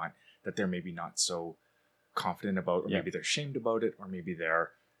didn't want that they're maybe not so confident about, or maybe they're ashamed about it, or maybe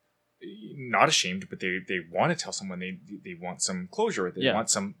they're not ashamed, but they want to tell someone they want some closure, or they want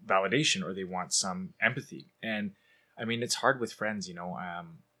some validation, or they want some empathy. And I mean, it's hard with friends,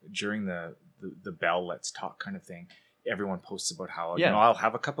 during the Bell Let's Talk kind of thing. Everyone posts about how I'll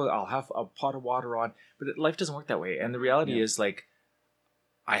have a pot of water on, but life doesn't work that way. And the reality is, like,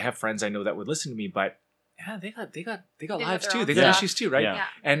 I have friends I know that would listen to me, but they got lives too. They got issues too, right? Yeah.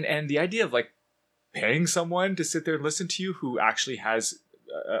 And the idea of like paying someone to sit there and listen to you who actually has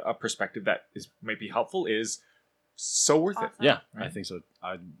a perspective that might be helpful is so worth it. Yeah, right? I think so.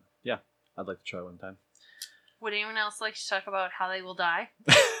 I'd like to try one time. Would anyone else like to talk about how they will die?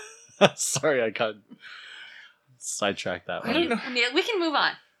 Sorry, I got sidetracked that one. I don't know. We can move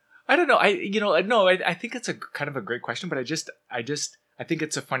on. I don't know. I think it's a kind of a great question, but I think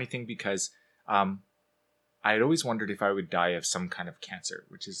it's a funny thing because I had always wondered if I would die of some kind of cancer,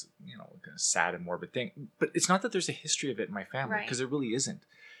 which is, a sad and morbid thing. But it's not that there's a history of it in my family, because there really isn't.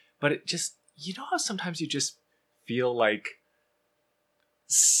 But it just, how sometimes you just feel like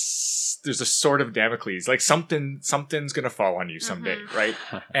there's a sword of Damocles, like something's going to fall on you someday, right?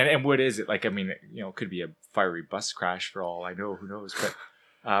 And what is it? Like, I mean, it could be a fiery bus crash for all I know, who knows? But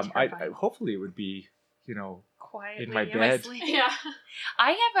I hopefully it would be, quietly in my bed. Yeah.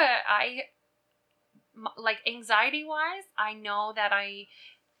 Like anxiety wise, I know that I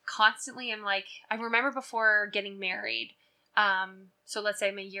constantly am like, I remember before getting married. So let's say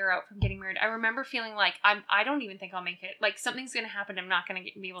I'm a year out from getting married. I remember feeling like I don't even think I'll make it. Like something's going to happen. I'm not going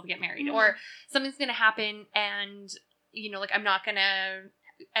to be able to get married, or something's going to happen. And, like I'm not going to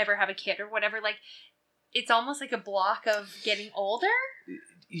ever have a kid or whatever. Like it's almost like a block of getting older.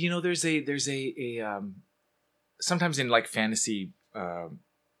 There's a sometimes in like fantasy, I'm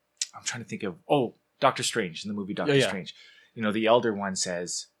trying to think of, Doctor Strange, in the movie Doctor Strange, the elder one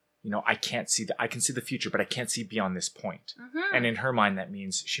says, I can see the future, but I can't see beyond this point. And in her mind, that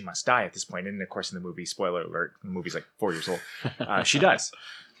means she must die at this point. And of course, in the movie, spoiler alert, the movie's like 4 years old, she does.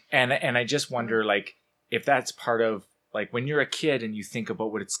 And I just wonder, like, if that's part of, like, when you're a kid and you think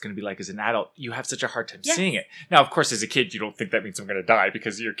about what it's going to be like as an adult, you have such a hard time seeing it. Now, of course, as a kid, you don't think that means I'm going to die,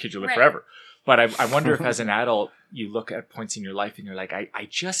 because you're a kid, you live forever. But I wonder if as an adult, you look at points in your life and you're like, I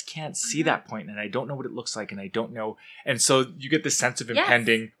just can't see that point, and I don't know what it looks like, and I don't know. And so you get this sense of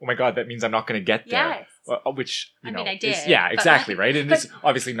impending, oh my God, that means I'm not going to get there. Yes. Which, I mean, I did. Exactly, right? And it's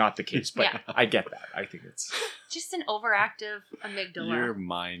obviously not the case, but I get that. I think it's just an overactive amygdala. Your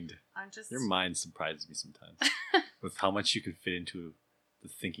mind surprises me sometimes with how much you can fit into the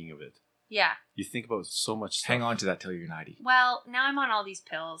thinking of it. Yeah. You think about so much stuff. Hang on to that till you're 90. Well, now I'm on all these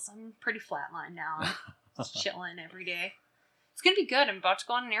pills. I'm pretty flatlined now. I'm just chilling every day. It's going to be good. I'm about to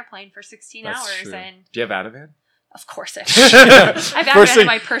go on an airplane for 16 That's hours. true. And Do you have Ativan? of course I have. I have Ativan in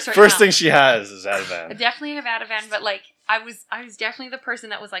my purse right now. First thing she has is I Ativan. definitely have Ativan, but like I was definitely the person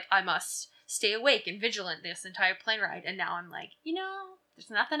that was like, I must stay awake and vigilant this entire plane ride. And now I'm like, there's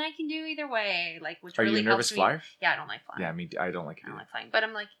nothing I can do either way. Like, which Are really you a nervous helps me. flyer? Yeah, I don't like flying. Yeah, I don't like it. I don't either. like flying. But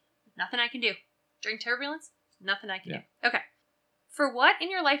I'm like, nothing I can do. During turbulence, nothing I can Yeah. do. Okay. For what in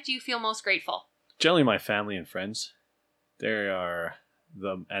your life do you feel most grateful? Generally, my family and friends. They are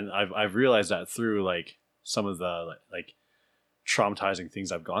and I've realized that through like some of the like traumatizing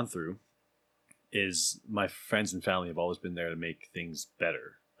things I've gone through, is my friends and family have always been there to make things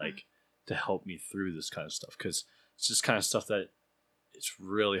better, like to help me through this kind of stuff, because it's just kind of stuff that it's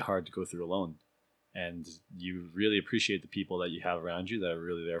really hard to go through alone, and you really appreciate the people that you have around you that are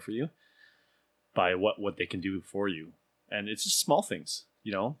really there for you by what they can do for you. And it's just small things,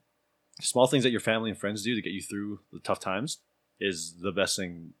 small things that your family and friends do to get you through the tough times is the best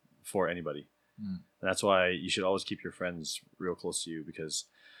thing for anybody. And that's why you should always keep your friends real close to you, because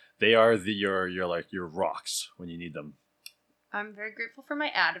they are your rocks when you need them. I'm very grateful for my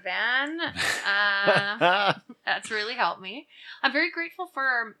Ativan. That's really helped me. I'm very grateful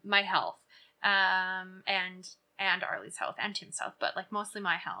for my health, and Arlie's health and Tim's health, but like mostly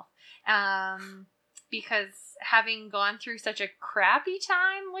my health. Because having gone through such a crappy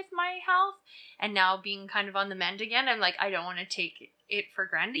time with my health and now being kind of on the mend again, I'm like, I don't want to take it for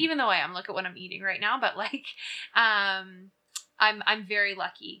granted, even though I am. Look at what I'm eating right now. But like, I'm very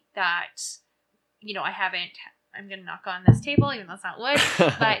lucky that, I'm going to knock on this table, even though it's not wood,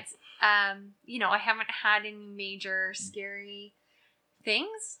 but, I haven't had any major scary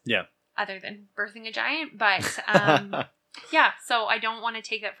things. Yeah. Other than birthing a giant. But, yeah, so I don't want to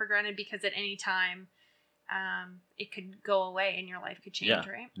take that for granted, because at any time, it could go away and your life could change,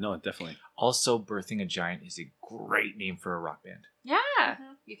 right? No, definitely. Also, Birthing a Giant is a great name for a rock band. Yeah,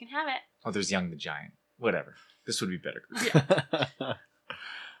 you can have it. Oh, there's Young the Giant. Whatever. This would be better. Yeah.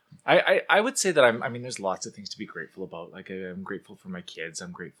 I would say that there's lots of things to be grateful about. Like, I'm grateful for my kids.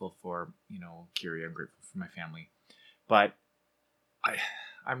 I'm grateful for, Kiri. I'm grateful for my family. But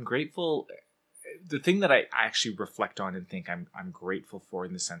I'm grateful. The thing that I actually reflect on and think I'm grateful for,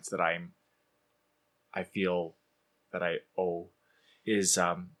 in the sense that I feel that I owe, is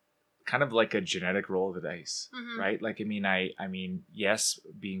kind of like a genetic roll of the dice, right? Like, I mean, yes,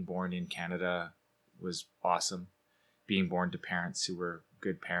 being born in Canada was awesome. Being born to parents who were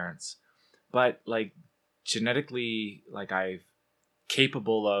good parents, but like genetically, like I'm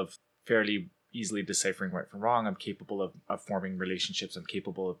capable of fairly easily deciphering right from wrong. I'm capable of forming relationships. I'm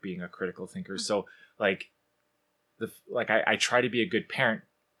capable of being a critical thinker. So like I try to be a good parent,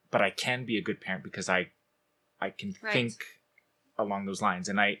 but I can be a good parent because I can think along those lines.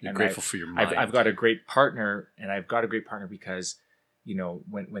 And You're grateful for your mind. I've got a great partner, and I've got a great partner because,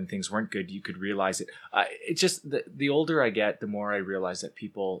 when things weren't good, you could realize it. It's just the older I get, the more I realize that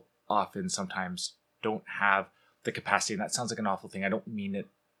people often sometimes don't have the capacity. And that sounds like an awful thing. I don't mean it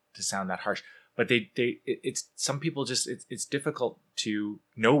to sound that harsh, but it's some people just, it's difficult to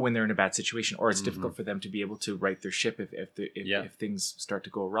know when they're in a bad situation, or it's difficult for them to be able to right their ship if things start to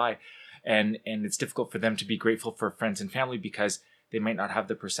go awry. And it's difficult for them to be grateful for friends and family, because they might not have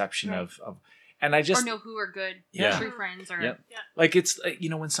the perception of and I just, or know who are good, Yeah. true friends, or like, it's like,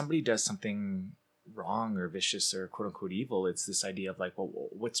 when somebody does something wrong or vicious or quote unquote evil, it's this idea of like, well,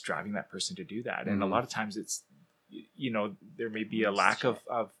 what's driving that person to do that? And a lot of times it's, there may be a lack of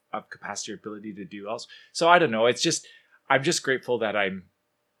capacity or ability to do else. So I don't know. It's just, I'm just grateful that I'm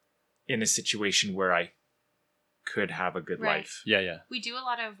in a situation where I could have a good life. Yeah. We do a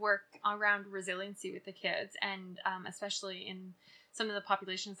lot of work around resiliency with the kids, and especially in some of the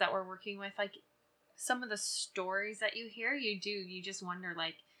populations that we're working with, like some of the stories that you hear, you just wonder,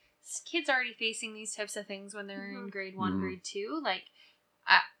 like, kids already facing these types of things when they're in grade 1, grade 2, like,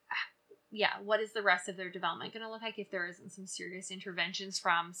 what is the rest of their development going to look like if there isn't some serious interventions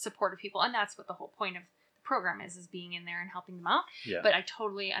from supportive people? And that's what the whole point of the program is being in there and helping them out. Yeah. But I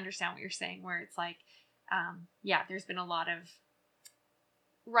totally understand what you're saying, where it's like, there's been a lot of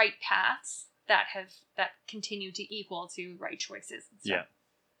right paths that continue to equal to right choices and stuff.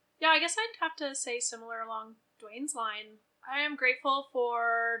 Yeah, I guess I'd have to say similar along Dwayne's line. I am grateful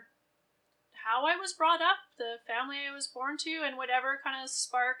for how I was brought up, the family I was born to, and whatever kind of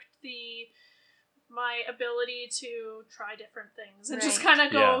sparked my ability to try different things and just kind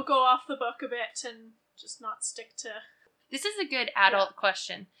of go off the book a bit and just not stick to. This is a good adult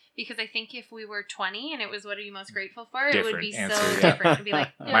question, because I think if we were 20 and it was what are you most grateful for, it would be answer, so different. It'd be like,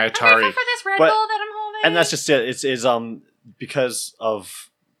 My I'm Atari. grateful for this Red Bull that I'm holding. And that's just it. It's because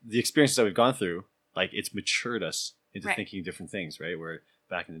of the experiences that we've gone through, like, it's matured us into thinking different things, right? Where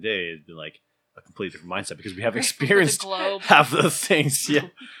back in the day, it'd be like a completely different mindset, because we haven't experienced half the things. Yeah.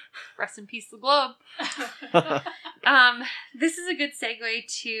 Rest in peace, the Globe. This is a good segue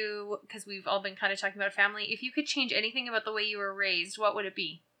to, because we've all been kind of talking about family. If you could change anything about the way you were raised, what would it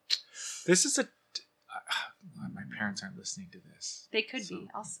be? This is my parents aren't listening to this. They could be.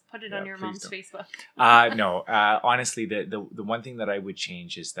 I'll put it on your mom's don't. Facebook. No. Honestly, the one thing that I would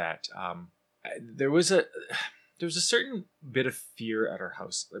change is that there was a certain bit of fear at our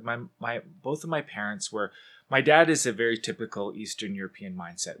house. My both of my parents were. My dad is a very typical Eastern European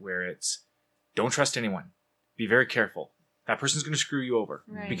mindset where it's don't trust anyone, be very careful. That person's going to screw you over.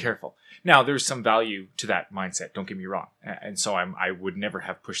 Right. Be careful. Now, there's some value to that mindset. Don't get me wrong, and so I would never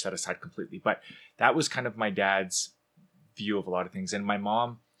have pushed that aside completely. But that was kind of my dad's view of a lot of things, and my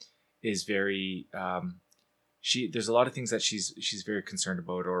mom is very. There's a lot of things that she's very concerned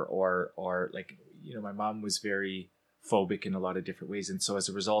about, or like my mom was very phobic in a lot of different ways, and so as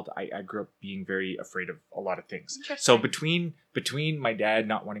a result I grew up being very afraid of a lot of things. So between my dad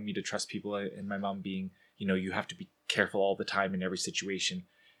not wanting me to trust people and my mom being you have to be careful all the time in every situation,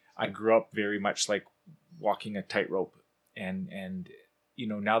 I grew up very much like walking a tightrope, and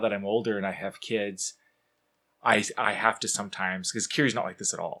now that I'm older and I have kids, I have to sometimes, because Kiri's not like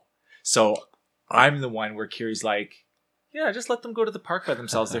this at all, so I'm the one where Kiri's like, yeah, just let them go to the park by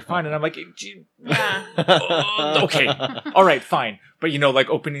themselves. They're fine. And I'm like, Yeah. Okay, all right, fine. But like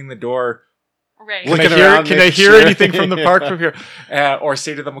opening the door. Right. Can I hear anything from the park from here? Or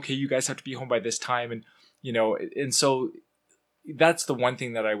say to them, okay, you guys have to be home by this time. And and so that's the one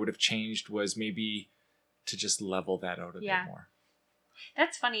thing that I would have changed, was maybe to just level that out a bit more.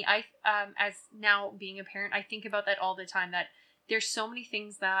 That's funny. I as now being a parent, I think about that all the time, that there's so many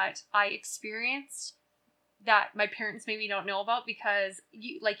things that I experienced that my parents maybe don't know about, because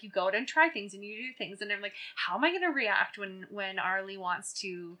you go out and try things and you do things, and I'm like, how am I going to react when Arlie wants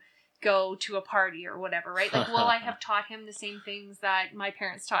to go to a party or whatever, right? Like, will I have taught him the same things that my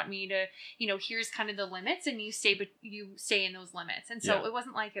parents taught me to, here's kind of the limits, and you stay in those limits. And so It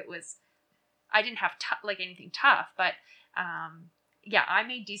wasn't like I didn't have anything tough, but I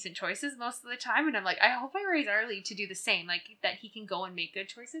made decent choices most of the time, and I'm like, I hope I raise Arlie to do the same, like that he can go and make good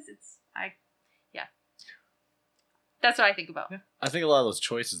choices. That's what I think about. Yeah. I think a lot of those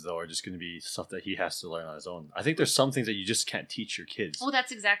choices, though, are just going to be stuff that he has to learn on his own. I think there's some things that you just can't teach your kids. Well,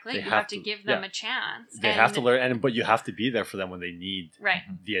 that's exactly it. You have to give them a chance. They have to learn, but you have to be there for them when they need right.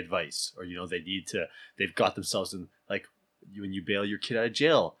 the advice, or they've got themselves in, like when you bail your kid out of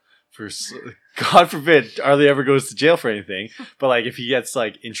jail for, God forbid, Arlie ever goes to jail for anything. But like if he gets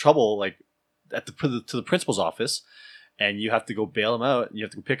like in trouble, like to the principal's office, and you have to go bail him out, and you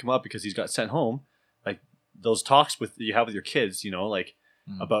have to go pick him up because he's got sent home, like. Those talks you have with your kids,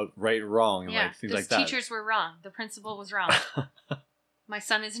 about right and wrong and like things like that. Teachers were wrong. The principal was wrong. My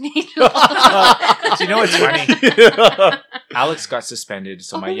son is an angel. Do you know what's funny? Alex got suspended,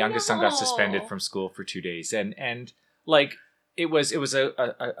 so my youngest son got suspended from school for 2 days, and like it was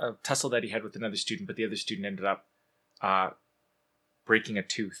a tussle that he had with another student, but the other student ended up breaking a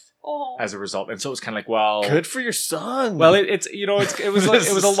tooth as a result, and so it was kind of like, well, good for your son. Well, it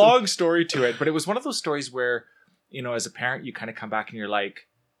was a long story to it, but it was one of those stories where as a parent you kind of come back and you're like,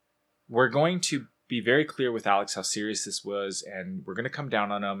 we're going to be very clear with Alex how serious this was, and we're going to come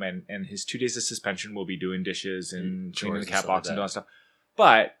down on him, and his 2 days of suspension will be doing dishes and cleaning the cat box and doing stuff.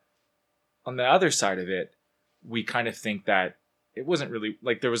 But on the other side of it, we kind of think that it wasn't really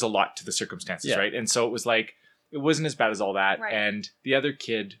like there was a lot to the circumstances, right? And so it was like, it wasn't as bad as all that. Right. And the other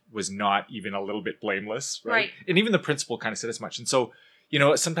kid was not even a little bit blameless. Right. And even the principal kind of said as much. And so,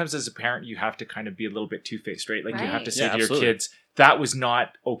 sometimes as a parent, you have to kind of be a little bit two-faced, right? Like you have to say to your kids, that was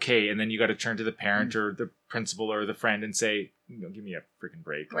not okay. And then you got to turn to the parent or the principal or the friend and say, give me a freaking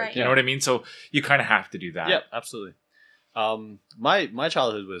break. Like, you know what I mean? So you kind of have to do that. Yeah, absolutely. My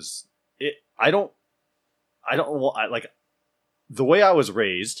childhood was, the way I was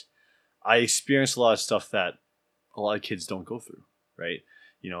raised, I experienced a lot of stuff that a lot of kids don't go through, right?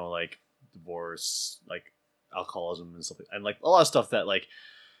 Like divorce, like alcoholism and stuff, and like a lot of stuff that like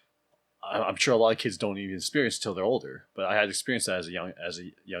I'm sure a lot of kids don't even experience until they're older. But I had experienced that as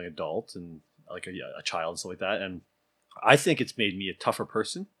a young adult and like a child and stuff like that. And I think it's made me a tougher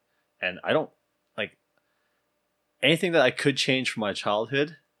person. And I don't like anything that I could change from my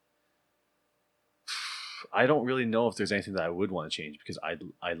childhood. I don't really know if there's anything that I would want to change, because I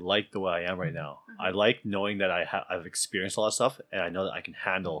like the way I am right now. Mm-hmm. I like knowing that I've experienced a lot of stuff, and I know that I can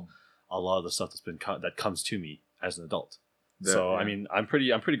handle a lot of the stuff that comes to me as an adult. I mean, I'm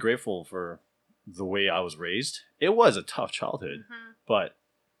pretty grateful for the way I was raised. It was a tough childhood, but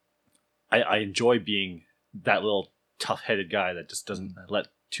I enjoy being that little tough-headed guy that just doesn't let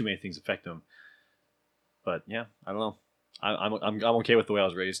too many things affect him. But yeah, I don't know. I'm okay with the way I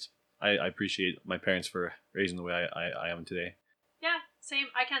was raised. I appreciate my parents for raising the way I am today. Yeah, same.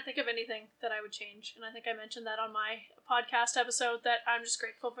 I can't think of anything that I would change. And I think I mentioned that on my podcast episode that I'm just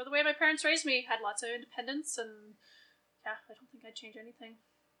grateful for the way my parents raised me. Had lots of independence, and yeah, I don't think I'd change anything.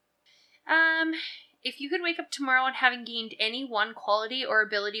 If you could wake up tomorrow and having gained any one quality or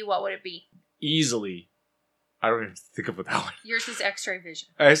ability, what would it be? Easily. I don't even think about that one. Yours is X-ray vision.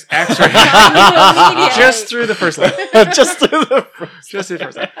 X-ray. Immediately. Just through the first line. Just through the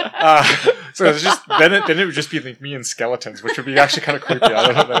first line. So it's just then it would just be like me and skeletons, which would be actually kind of creepy. I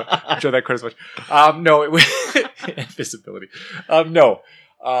don't know that I enjoy that quite as much. No, it would invisibility. No,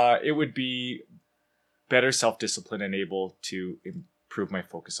 it would be better self-discipline and able to improve my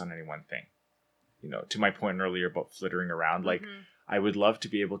focus on any one thing. You know, to my point earlier about flittering around, like I would love to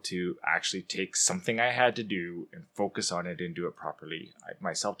be able to actually take something I had to do and focus on it and do it properly.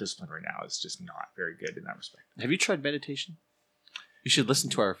 My self-discipline right now is just not very good in that respect. Have you tried meditation? You should listen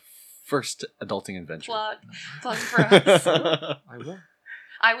to our first adulting adventure. Plug for us. I will.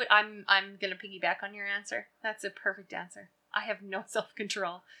 I'm gonna piggyback on your answer. That's a perfect answer. I have no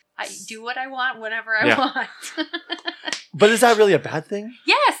self-control. I do what I want whenever I want. But is that really a bad thing?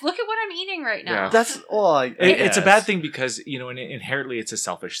 Yes, look at what I'm eating right now. Yeah. That's It's a bad thing because, you know, inherently it's a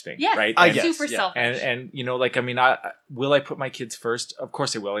selfish thing, yes, right? I And- guess, super yeah. selfish. And you know, like, I mean, will I put my kids first? Of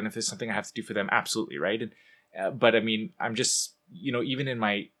course I will. And if there's something I have to do for them, absolutely, right? And but I mean, I'm just, you know, even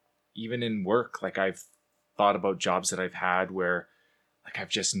in work, like I've thought about jobs that I've had where, like,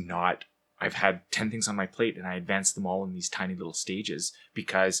 I've had 10 things on my plate and I advance them all in these tiny little stages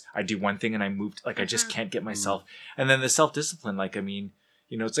because I do one thing and I moved, like, I just can't get myself. And then the self-discipline, like, I mean,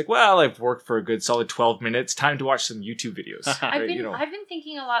 you know, it's like, well, I've worked for a good solid 12 minutes. Time to watch some YouTube videos. I've right? been You know. I've been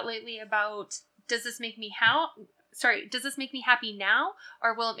thinking a lot lately about, does this make me happy now,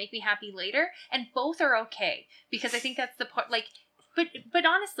 or will it make me happy later? And both are okay, because I think that's the part, like, but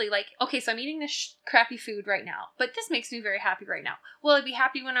honestly, like, okay, so I'm eating this crappy food right now, but this makes me very happy right now. Will I be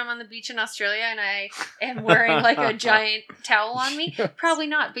happy when I'm on the beach in Australia and I am wearing like a giant towel on me? Probably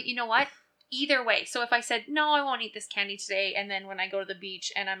not. But you know what? Either way. So if I said, no, I won't eat this candy today, and then when I go to the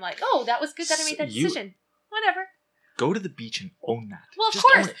beach and I'm like, oh, that was good that I made that decision. Whatever. Go to the beach and own that. Well, of Just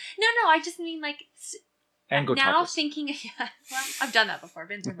own course. it. No, I just mean like... And go now topless. thinking, yeah, well, I've done that before.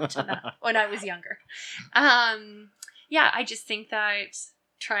 Been through much of that when I was younger. Yeah, I just think that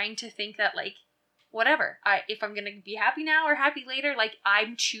trying to think that, like, whatever, if I'm gonna be happy now or happy later, like,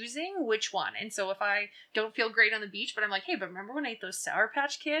 I'm choosing which one. And so if I don't feel great on the beach, but I'm like, hey, but remember when I ate those Sour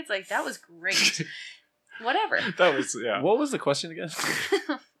Patch Kids? Like, that was great. Whatever. That was, yeah. What was the question again?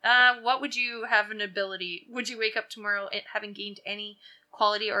 What would you have an ability? Would you wake up tomorrow having gained any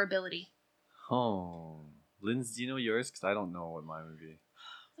quality or ability? Oh, Linz, do you know yours? Because I don't know what mine would be.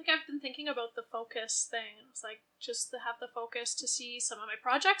 Like, I've been thinking about the focus thing. It's like just to have the focus to see some of my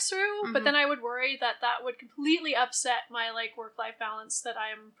projects through, but then I would worry that that would completely upset my like work-life balance that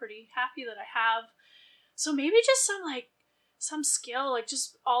I am pretty happy that I have. So maybe just some skill, like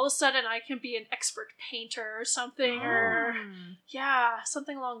just all of a sudden I can be an expert painter or something, or yeah,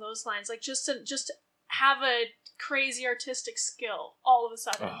 something along those lines. Like just have a crazy artistic skill all of a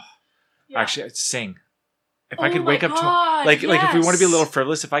sudden. Yeah. Actually, I'd sing. If I could wake up tomorrow, like if we want to be a little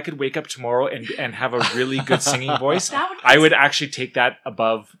frivolous, if I could wake up tomorrow and have a really good singing voice, I would actually take that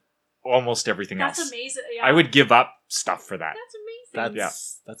above almost everything else. That's amazing. Yeah. I would give up stuff for that. That's amazing.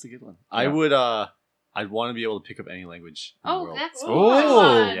 That's a good one. Yeah. I would. I'd want to be able to pick up any language in the Oh, world. that's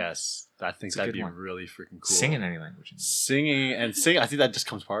Oh, Yes, I think That's a that'd good be one. really freaking cool. Sing in any language. Singing. I think that just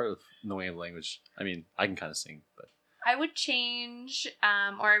comes part of knowing a language. I mean, I can kind of sing, but I would change,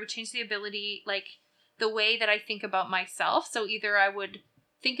 or I would change the ability, like, the way that I think about myself. So either I would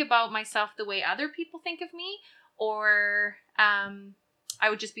think about myself the way other people think of me, or I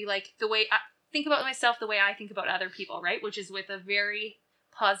would just be like, think about myself the way I think about other people, right? Which is with a very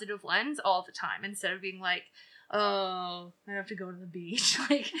positive lens all the time, instead of being like, oh, I have to go to the beach.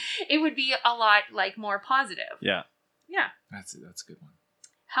 Like, it would be a lot, like, more positive. yeah. Yeah. That's a good one.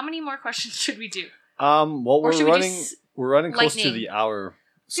 How many more questions should we do? Well, Or we're should we do running. We're running close to lightning? the hour,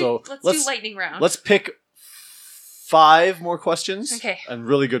 so let's do lightning round. Let's pick 5 more questions. Okay. And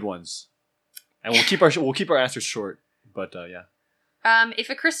really good ones, and we'll keep our answers short. But yeah. If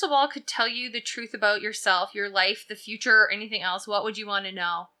a crystal ball could tell you the truth about yourself, your life, the future, or anything else, what would you want to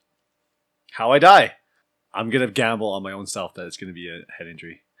know? How I die. I'm gonna gamble on my own self that it's gonna be a head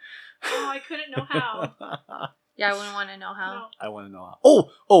injury. Oh, I couldn't know how. Yeah, I wouldn't want to know how. No. I want to know how.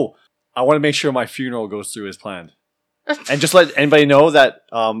 Oh! I want to make sure my funeral goes through as planned. And just let anybody know that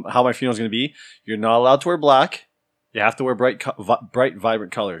how my funeral is going to be. You're not allowed to wear black. You have to wear bright,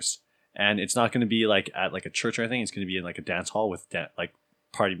 vibrant colors. And it's not going to be like at like a church or anything. It's going to be in like a dance hall with like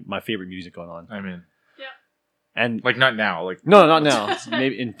my favorite music going on. I mean, And like not now. Like no, not now.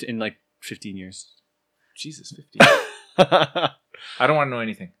 Maybe in like 15 years. Jesus, 50. I don't want to know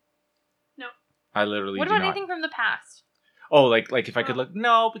anything. No. I literally What do about not. anything from the past? Oh, like if I could look,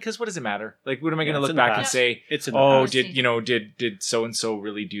 no, because what does it matter? Like, what am I going to it's look in the back and past. say? It's in the Oh, past. did so and so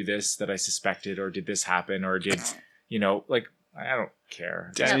really do this that I suspected, or did this happen, or did like I don't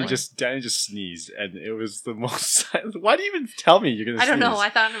care. Danny Yeah. just sneezed, and it was the most. Why do you even tell me you're gonna? I don't know. sneeze? I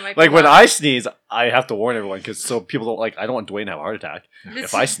thought it might be Like when loud. I sneeze, I have to warn everyone because so people don't like. I don't want Dwayne to have a heart attack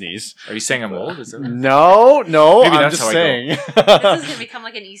if I sneeze. Are you saying I'm old? Is that No, Maybe I'm that's just how I go. saying. This is gonna become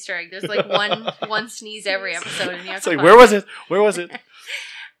like an Easter egg. There's like one sneeze every episode, and you have It's to like find where was it? Where was it?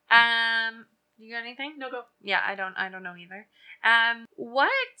 You got anything? No, go. Yeah, I don't know either. What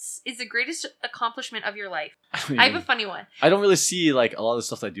is the greatest accomplishment of your life? I have a funny one. I don't really see like a lot of the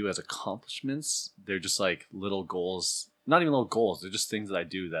stuff that I do as accomplishments. They're just like little goals. Not even little goals. They're just things that I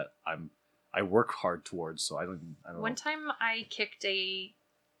do that I work hard towards. So I don't One know. time I kicked a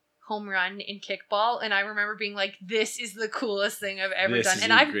home run in kickball, and I remember being like, "This is the coolest thing I've ever This done." is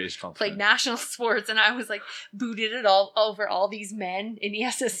And the I've greatest played accomplishment. national sports, and I was like booted it all over all these men in the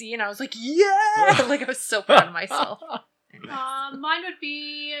SSE, and I was like, "Yeah!" Like I was so proud of myself. Mine would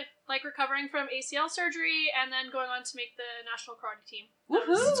be like recovering from ACL surgery and then going on to make the national karate team. That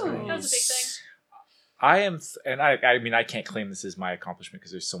was Woohoo! a big thing. I am, and I mean, I can't claim this is my accomplishment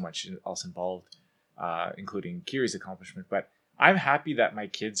because there's so much else involved, including Kiri's accomplishment. But I'm happy that my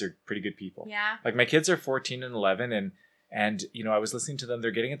kids are pretty good people. Yeah. Like my kids are 14 and 11, and I was listening to them.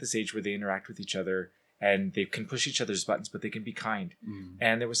 They're getting at this age where they interact with each other and they can push each other's buttons, but they can be kind. Mm.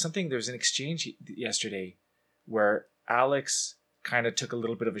 And there was an exchange yesterday where Alex kind of took a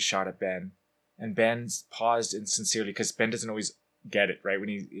little bit of a shot at Ben, and Ben paused and sincerely, because Ben doesn't always get it, right?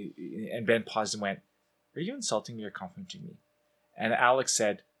 And Ben paused and went, "Are you insulting me or complimenting me?" And Alex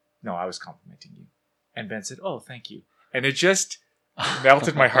said, "No, I was complimenting you." And Ben said, "Oh, thank you." And it just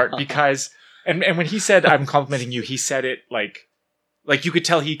melted my heart because, and when he said, "I'm complimenting you," he said it like you could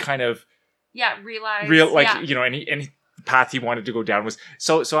tell he kind of Yeah, realize. yeah. Any path he wanted to go down was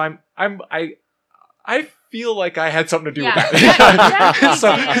so I feel like I had something to do Yeah. with Yeah, that.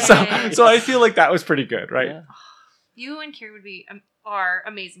 yeah. so I feel like that was pretty good, right? Yeah. You and Kiri would be are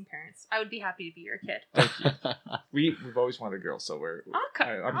amazing parents. I would be happy to be your kid. We've always wanted a girl, so I'm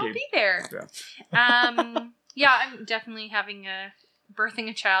I'll game. be there. Yeah. Yeah, I'm definitely birthing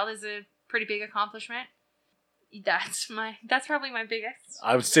a child is a pretty big accomplishment. That's probably my biggest.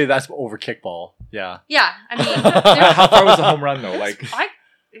 I would say that's over kickball. Yeah. Yeah, I mean, How far was the home run though? Like,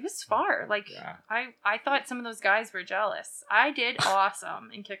 it was far. Like, yeah. I thought some of those guys were jealous. I did awesome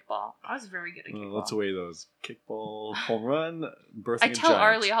in kickball. I was very good at kickball. Let's weigh those. Kickball, home run, birthing I a tell giant.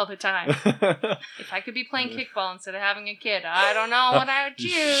 Arlie all the time, if I could be playing kickball instead of having a kid, I don't know what I would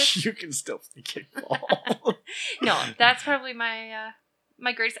choose. You can still play kickball. No, that's probably my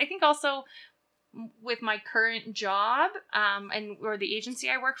my greatest. I think also with my current job or the agency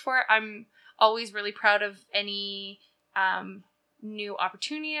I work for, I'm always really proud of any new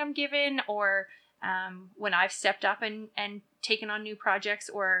opportunity I'm given, or when I've stepped up and taken on new projects,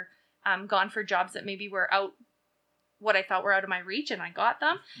 or gone for jobs that maybe were what I thought were out of my reach, and I got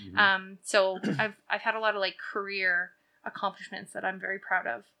them. Mhm. So I've had a lot of like career accomplishments that I'm very proud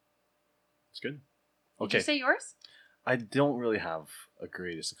of. It's good. Did Okay. you say yours? I don't really have a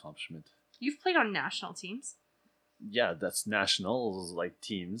greatest accomplishment. You've played on national teams. Yeah, that's nationals, like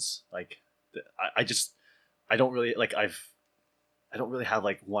teams. Like, I don't really like. I don't really have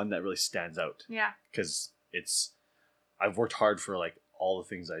like one that really stands out Yeah. because I've worked hard for like all the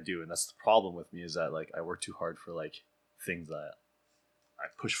things I do, and that's the problem with me is that like I work too hard for like things that I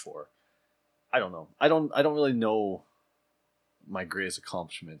push for. I don't know. I don't really know my greatest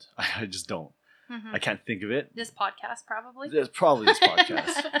accomplishment. I just don't. Mhm. I can't think of it. This podcast, probably. There's probably this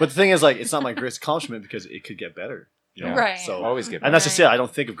podcast. But the thing is, like, it's not my greatest accomplishment because it could get better. You know? Yeah. Right. So, Always get and that's just it. Right. I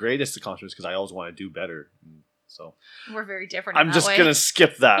don't think of greatest accomplishments because I always want to do better. So We're very different. in I'm that just way. gonna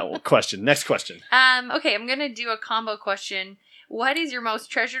skip that question. Next question. Okay, I'm gonna do a combo question. What is your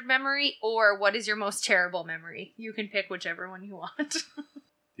most treasured memory, or what is your most terrible memory? You can pick whichever one you want.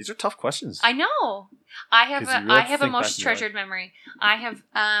 These are tough questions. I know. I have 'Cause you really I have to have a think back most in your life. treasured memory. I have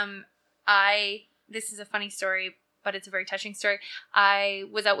this is a funny story, but it's a very touching story. I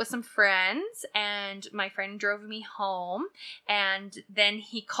was out with some friends, and my friend drove me home, and then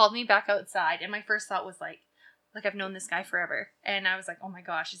he called me back outside, and my first thought was like I've known this guy forever. And I was like, oh my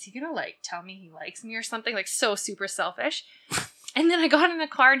gosh, is he gonna like tell me he likes me or something? Like so super selfish. And then I got in the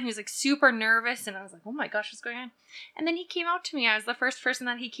car and he was like super nervous, and I was like, oh my gosh, what's going on? And then he came out to me. I was the first person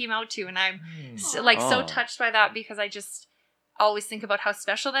that he came out to, and I'm so Oh. touched by that because always think about how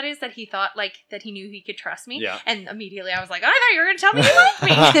special that is, that he thought like that he knew he could trust me. Yeah. And immediately I was like, I thought you were going to tell me you liked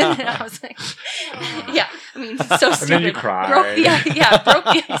me. And I was like, yeah, I mean, so stupid. And then you cried. Broke the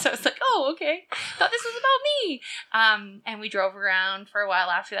ice. I was like, oh, okay. Thought this was about me. And we drove around for a while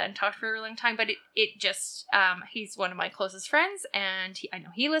after that and talked for a really long time. But it just, he's one of my closest friends, and I know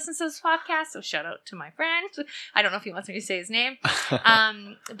he listens to this podcast, so shout out to my friend. I don't know if he wants me to say his name.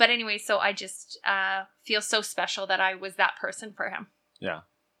 But anyway, so I just feel so special that I was that person for him. Yeah.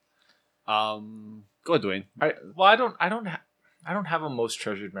 Go ahead, Dwayne. I don't have a most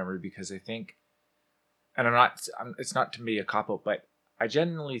treasured memory, because I think, and it's not to be a cop out, but I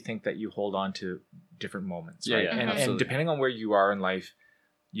genuinely think that you hold on to different moments, Yeah, right? yeah, and absolutely. depending on where you are in life,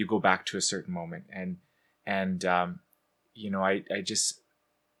 you go back to a certain moment. And I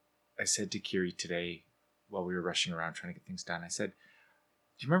said to Kiri today while we were rushing around trying to get things done, I said,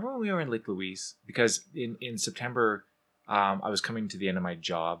 do you remember when we were in Lake Louise? Because in September, I was coming to the end of my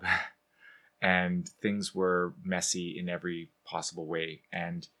job and things were messy in every possible way.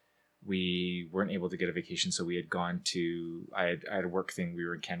 And we weren't able to get a vacation. So we had gone to, I had a work thing. We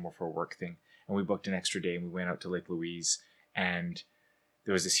were in Canmore for a work thing, and we booked an extra day and we went out to Lake Louise, and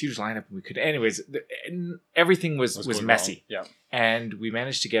there was this huge lineup, and we could, anyways, everything was messy. Yeah. And we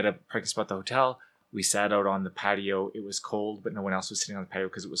managed to get a parking spot at the hotel. We sat out on the patio. It was cold, but no one else was sitting on the patio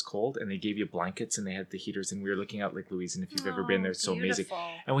because it was cold. And they gave you blankets and they had the heaters. And we were looking out Lake Louise. And if you've ever been there, it's so amazing.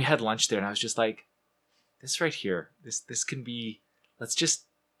 And we had lunch there. And I was just like, this right here, this can be, let's just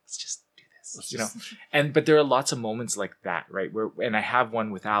do this, but there are lots of moments like that, right? And I have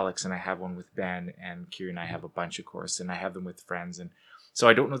one with Alex, and I have one with Ben, and Kiri and I have a bunch, of course, and I have them with friends. And so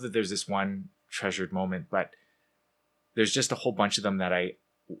I don't know that there's this one treasured moment, but there's just a whole bunch of them that I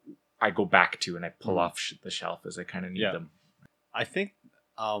go back to and I pull off the shelf as I kind of need them. I think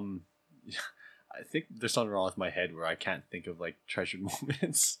there's something wrong with my head where I can't think of like treasured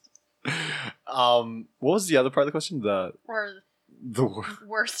moments. What was the other part of the question? The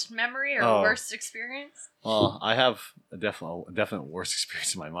worst memory or worst experience? Well, I have a definite worst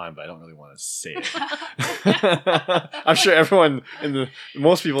experience in my mind, but I don't really want to say it. I'm sure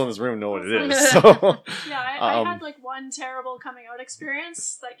most people in this room know what it is. So yeah, I had like one terrible coming out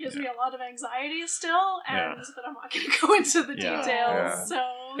experience that gives me a lot of anxiety still, but I'm not going to go into the details. Yeah. So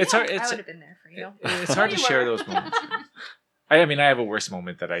it's hard. I would have been there for you. It's hard to share those moments. I mean, I have a worse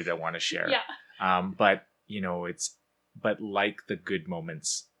moment that I don't want to share. Yeah. But but like the good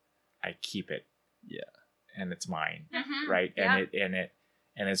moments, I keep it. Yeah. And it's mine. Mm-hmm. Right. Yeah.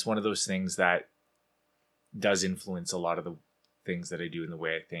 And it's one of those things that does influence a lot of the things that I do in the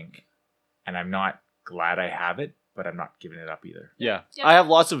way I think. And I'm not glad I have it, but I'm not giving it up either. Yeah. Yeah. I have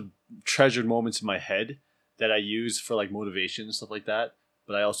lots of treasured moments in my head that I use for like motivation and stuff like that.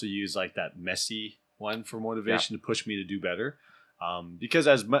 But I also use like that messy one for motivation to push me to do better. Because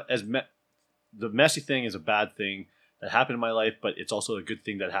the messy thing is a bad thing that happened in my life, but it's also a good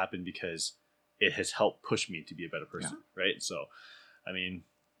thing that happened because it has helped push me to be a better person, right? So, I mean,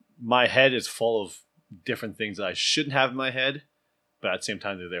 my head is full of different things that I shouldn't have in my head, but at the same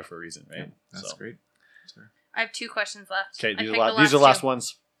time, they're there for a reason, right? Yeah, that's great. I have 2 questions left. Okay, these are the last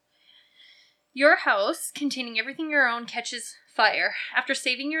ones. Your house, containing everything you own, catches fire. After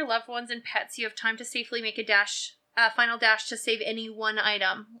saving your loved ones and pets, you have time to safely make a final dash to save any one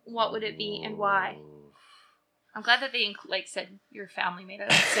item. What would it be and why? I'm glad that they said your family made it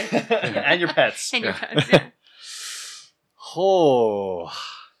safe. And your pets. And your pets, yeah. Oh.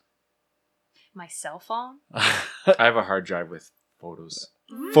 My cell phone? I have a hard drive with photos.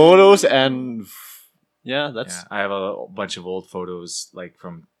 Photos and... that's... I have a bunch of old photos like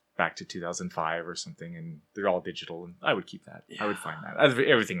from back to 2005 or something, and they're all digital, and I would keep that. I would find that.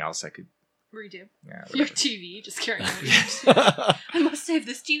 Everything else I could... Redo. Yeah, your TV, just carrying it. I must save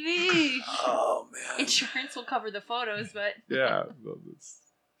this TV. Oh, man. Insurance will cover the photos, but... Yeah, it's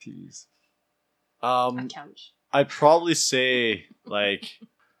TVs. A couch. I'd probably say, like...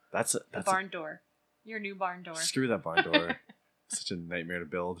 That's the barn door. Your new barn door. Screw that barn door. Such a nightmare to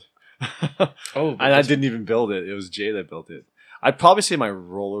build. And I didn't even build it. It was Jay that built it. I'd probably say my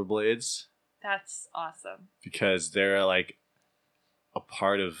rollerblades. That's awesome. Because they're like a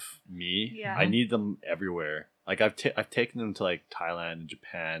part of me. Yeah. I need them everywhere. Like I've taken them to like Thailand and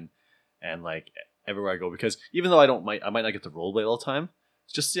Japan and like everywhere I go, because even though I might not get to rollerblade all the time,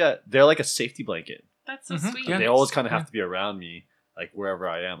 it's just they're like a safety blanket. That's so sweet. Yeah. They always kind of have to be around me, like wherever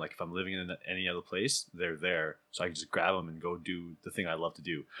I am. Like if I'm living in any other place, they're there, so I can just grab them and go do the thing I love to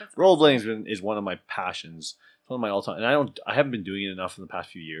do. Rollerblading is one of my passions. It's one of my all-time, and I haven't been doing it enough in the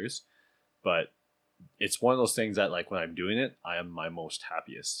past few years, but it's one of those things that like when I'm doing it, I am my most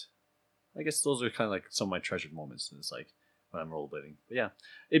happiest. I guess those are kind of like some of my treasured moments. And it's like when I'm rollerblading. But yeah,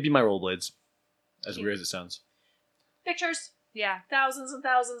 it'd be my rollerblades. As weird as it sounds. Pictures. Yeah. Thousands and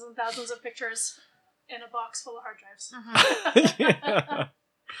thousands and thousands of pictures in a box full of hard drives. Mhm.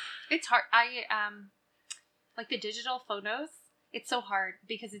 It's hard. I like the digital photos. It's so hard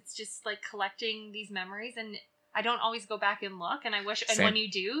because it's just like collecting these memories, and I don't always go back and look. And I wish, and Same. when you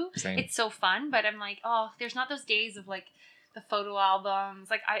do, Same. it's so fun. But I'm like, oh, there's not those days of like the photo albums.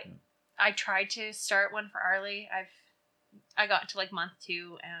 Like I tried to start one for Arlie. I got to like month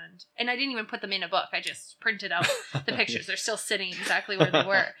 2, and I didn't even put them in a book. I just printed out the pictures. They're still sitting exactly where they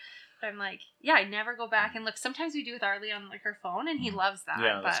were. But I'm like, yeah, I never go back and look. Sometimes we do with Arlie on like her phone, and he loves that.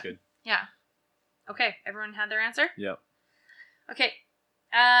 Yeah, that's but, good. Yeah. Okay, everyone had their answer? Yep. Okay.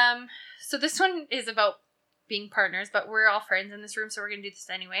 So this one is about being partners, but we're all friends in this room, so we're gonna do this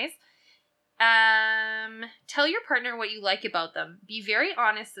anyways. Tell your partner what you like about them. Be very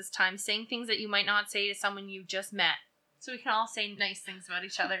honest this time, saying things that you might not say to someone you just met. So we can all say nice things about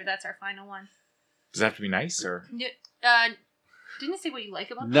each other. That's our final one. Does it have to be nice or? Didn't it say what you like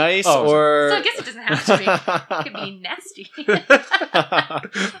about them? Nice Oh, or... So I guess it doesn't have to be. It could be nasty.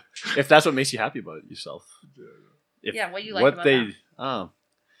 If that's what makes you happy about yourself. If Yeah, what you like about them.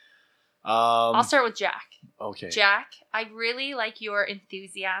 I'll start with Jack. Okay. Jack, I really like your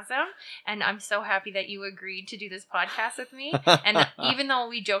enthusiasm, and I'm so happy that you agreed to do this podcast with me. And even though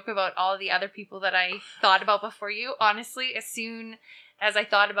we joke about all the other people that I thought about before you, honestly, as soon as I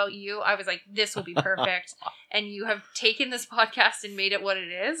thought about you, I was like, this will be perfect. And you have taken this podcast and made it what it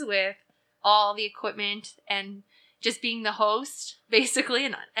is with all the equipment and just being the host,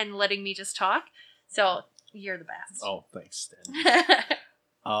 basically, and letting me just talk. So you're the best. Oh, thanks,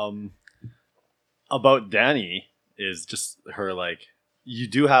 Dan. About Danny is just her, like, you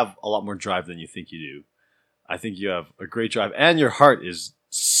do have a lot more drive than you think you do. I think you have a great drive, and your heart is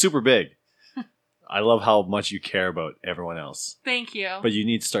super big. I love how much you care about everyone else. Thank you. But you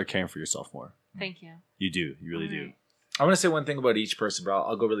need to start caring for yourself more. Thank you. You do. You really do. Alright. I want to say one thing about each person, but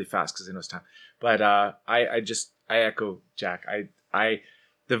I'll go really fast because I know it's time. But I echo Jack.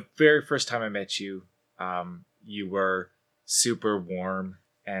 The very first time I met you, you were super warm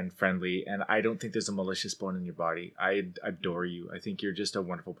and friendly, and I don't think there's a malicious bone in your body. I adore you. I think you're just a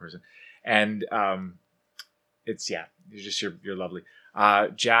wonderful person, and you're lovely.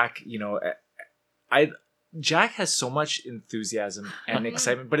 Jack, Jack has so much enthusiasm and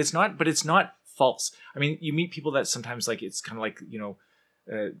excitement, but it's not false. I mean, you meet people that sometimes like it's kind of like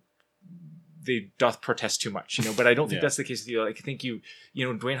they doth protest too much, but I don't think that's the case with you. Like, I think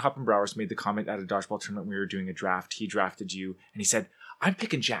Dwayne Hoppenbrowers made the comment at a dodgeball tournament when we were doing a draft. He drafted you, and he said, "I'm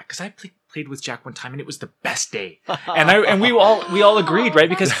picking Jack because I played with Jack one time, and it was the best day." And we all agreed, right?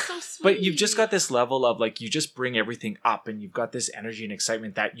 Because That's so sweet. but you've just got this level of like you just bring everything up, and you've got this energy and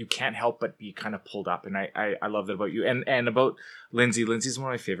excitement that you can't help but be kind of pulled up. And I love that about you. And about Lindsay. Lindsay's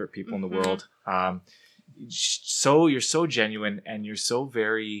one of my favorite people in the world. So you're so genuine, and you're so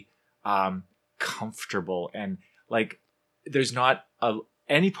very comfortable, and like there's not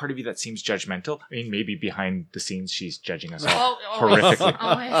any part of you that seems judgmental. I mean, maybe behind the scenes she's judging us all horrifically.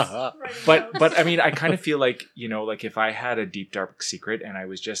 Always. But I mean, I kind of feel like, like if I had a deep dark secret and I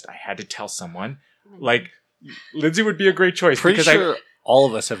had to tell someone, like Lindsay would be a great choice. Pretty because sure all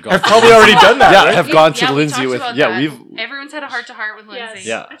of us have gone. I've probably already done that. Yeah, right? have gone to we Lindsay talked with. about Yeah, that. we've. Everyone's had a heart to heart with Lindsay. Yes.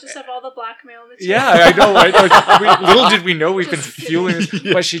 Yeah. I just have all the blackmail material. Yeah, I know, right? Little did we know we've been fueling this,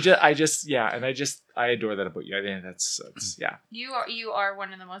 but I adore that about you. I think that's yeah. You are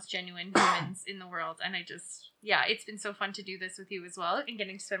one of the most genuine humans in the world, and it's been so fun to do this with you as well, and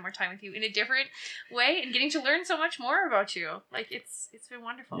getting to spend more time with you in a different way, and getting to learn so much more about you. Like it's been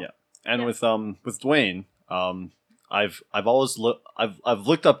wonderful. Yeah. And with Dwayne, I've always I've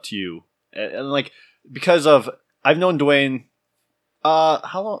looked up to you, and like because of I've known Dwayne.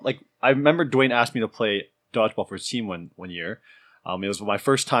 How long? Like I remember Dwayne asked me to play dodgeball for his team one year. It was my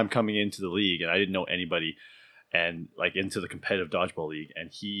first time coming into the league, and I didn't know anybody, and like into the competitive dodgeball league, and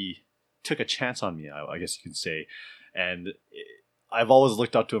he took a chance on me, I guess you could say, and I've always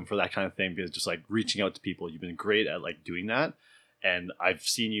looked up to him for that kind of thing, because just like reaching out to people, you've been great at like doing that, and I've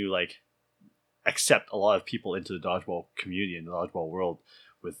seen you like accept a lot of people into the dodgeball community and the dodgeball world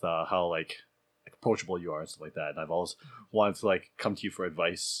with how like approachable you are and stuff like that. And I've always wanted to like come to you for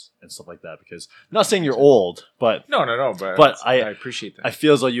advice and stuff like that, because I'm not saying you're old, but No, but I appreciate that. I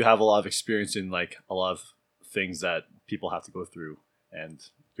feel as though you have a lot of experience in like a lot of things that people have to go through, and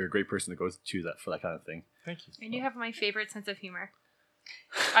you're a great person to go to that for that kind of thing. Thank you. And you have my favorite sense of humor.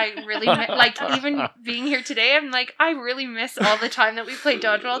 I really like even being here today. I'm like, I really miss all the time that we played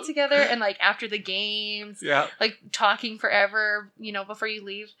dodgeball together, and like after the games, Yeah. like talking forever, before you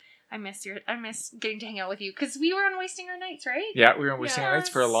leave. I miss getting to hang out with you because we were on Wasting Our Nights, right? Yeah, we were wasting our nights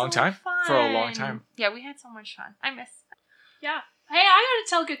for a long time. For a long fun. time. Yeah, we had so much fun. I miss. Yeah. Hey, I gotta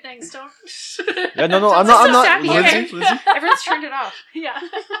tell good things. Don't. Yeah, no, I'm so not. sappy, okay? Lindsay? Everyone's turned it off. Yeah.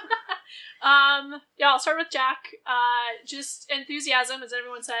 Yeah, I'll start with Jack. Just enthusiasm, as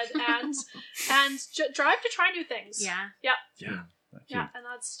everyone said, and drive to try new things. Yeah. Yeah. Thank you. Yeah, and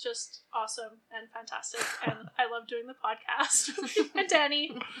that's just awesome and fantastic. And I love doing the podcast with you and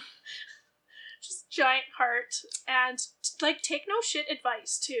Danny. Just giant heart. And, like, take no shit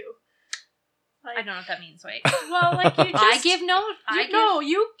advice, too. Like, I don't know what that means. Wait. well, like, you just... I give no...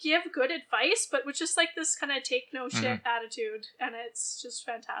 you give good advice, but with just, like, this kind of take no shit attitude. And it's just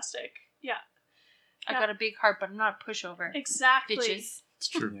fantastic. Yeah. I got a big heart, but I'm not a pushover. Exactly. Bitches. It's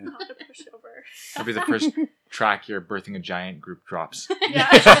true. Yeah. Not a pushover. That'll be the first track your Birthing a Giant group drops.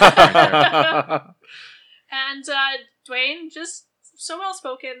 Yeah. And Dwayne, just so well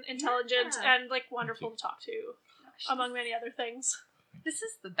spoken, intelligent, Yeah. and like wonderful to talk to, among many other things. This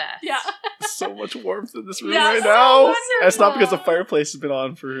is the best. Yeah. So much warmth in this room Yeah, right so now. wonderful. It's not because the fireplace has been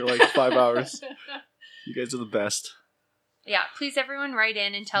on for like 5 hours. You guys are the best. Yeah, please everyone write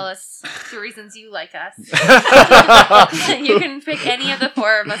in and tell us the reasons you like us. Because You can pick any of the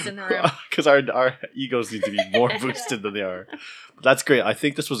four of us in the room. our egos need to be more boosted than they are. But that's great. I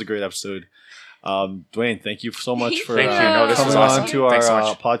think this was a great episode. Dwayne, thank you so much for Thank you. No, this coming was awesome. on to our Thanks so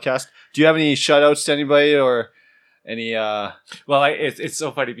much. podcast. Do you have any shout outs to anybody or any Well, it's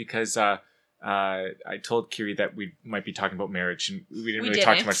so funny because I told Kiri that we might be talking about marriage, and we didn't really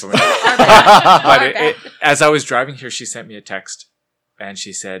talk too much about marriage. Our bad. But Our bad. as I was driving here, she sent me a text, and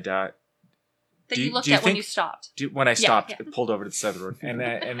she said, That do you you- looked do you at when think- you stopped. when I stopped, yeah. it pulled over to the side of the road, and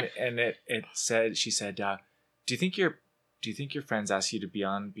it said, she said, do you think your friends ask you to be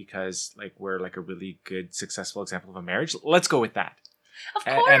on because like we're like a really good, successful example of a marriage? Let's go with that. Of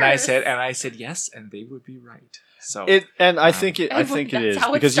course. And I said yes, and they would be right. So it? And I think it That's is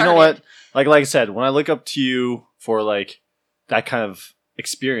how it because you know what? started. Like I said, when I look up to you for like that kind of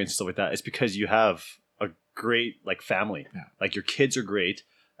experience, stuff like that, it's because you have a great like family. Yeah. Like your kids are great,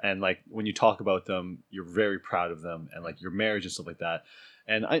 and like when you talk about them, you're very proud of them, and like your marriage and stuff like that.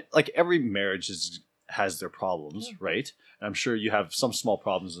 And I like every marriage has their problems, right? And I'm sure you have some small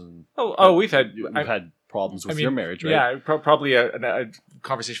problems, and we've had you've had problems with your marriage, right? Yeah, probably a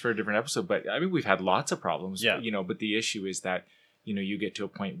conversation for a different episode. But I mean, we've had lots of problems. Yeah. You know, but the issue is that you get to a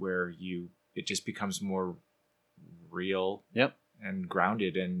point where it just becomes more real. Yep. And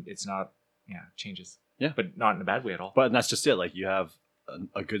grounded, and it's not. Yeah, changes. Yeah. But not in a bad way at all. But that's just it. Like you have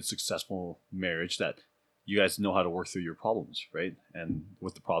a good, successful marriage that you guys know how to work through your problems, right? And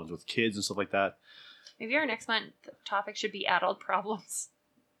with the problems with kids and stuff like that. Maybe our next month topic should be adult problems.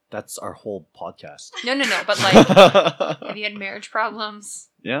 That's our whole podcast. No. But like, have you had marriage problems?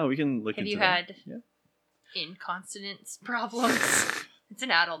 Yeah, we can look Have into you that. had Yeah. incontinence problems? It's an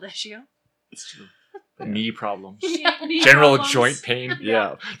adult issue. It's true. Knee problems. Knee General problems. joint pain.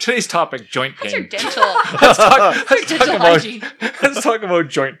 Yeah. Today's topic: joint What's your pain. dental? Let's talk dental about hygiene? let's talk about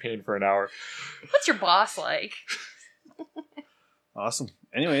joint pain for an hour. What's your boss like? Awesome.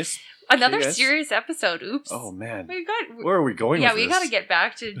 Anyways. Another Hey, guys. serious episode. Oops. Oh man. We got. Where are we going Yeah, with we this? got to get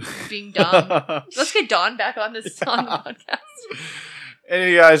back to being Dawn. Let's get Dawn back on this on the podcast.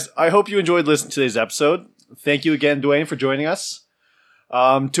 Anyway, guys, I hope you enjoyed listening to today's episode. Thank you again, Dwayne, for joining us.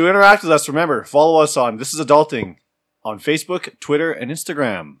 To interact with us, remember, follow us on This Is Adulting on Facebook, Twitter, and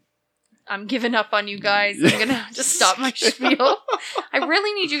Instagram. I'm giving up on you guys. I'm gonna have to stop my spiel. I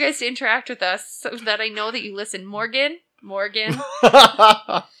really need you guys to interact with us so that I know that you listen. Morgan,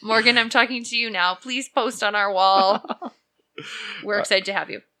 I'm talking to you now. Please post on our wall. We're excited to have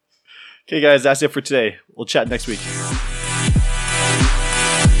you. Okay, guys, that's it for today. We'll chat next week.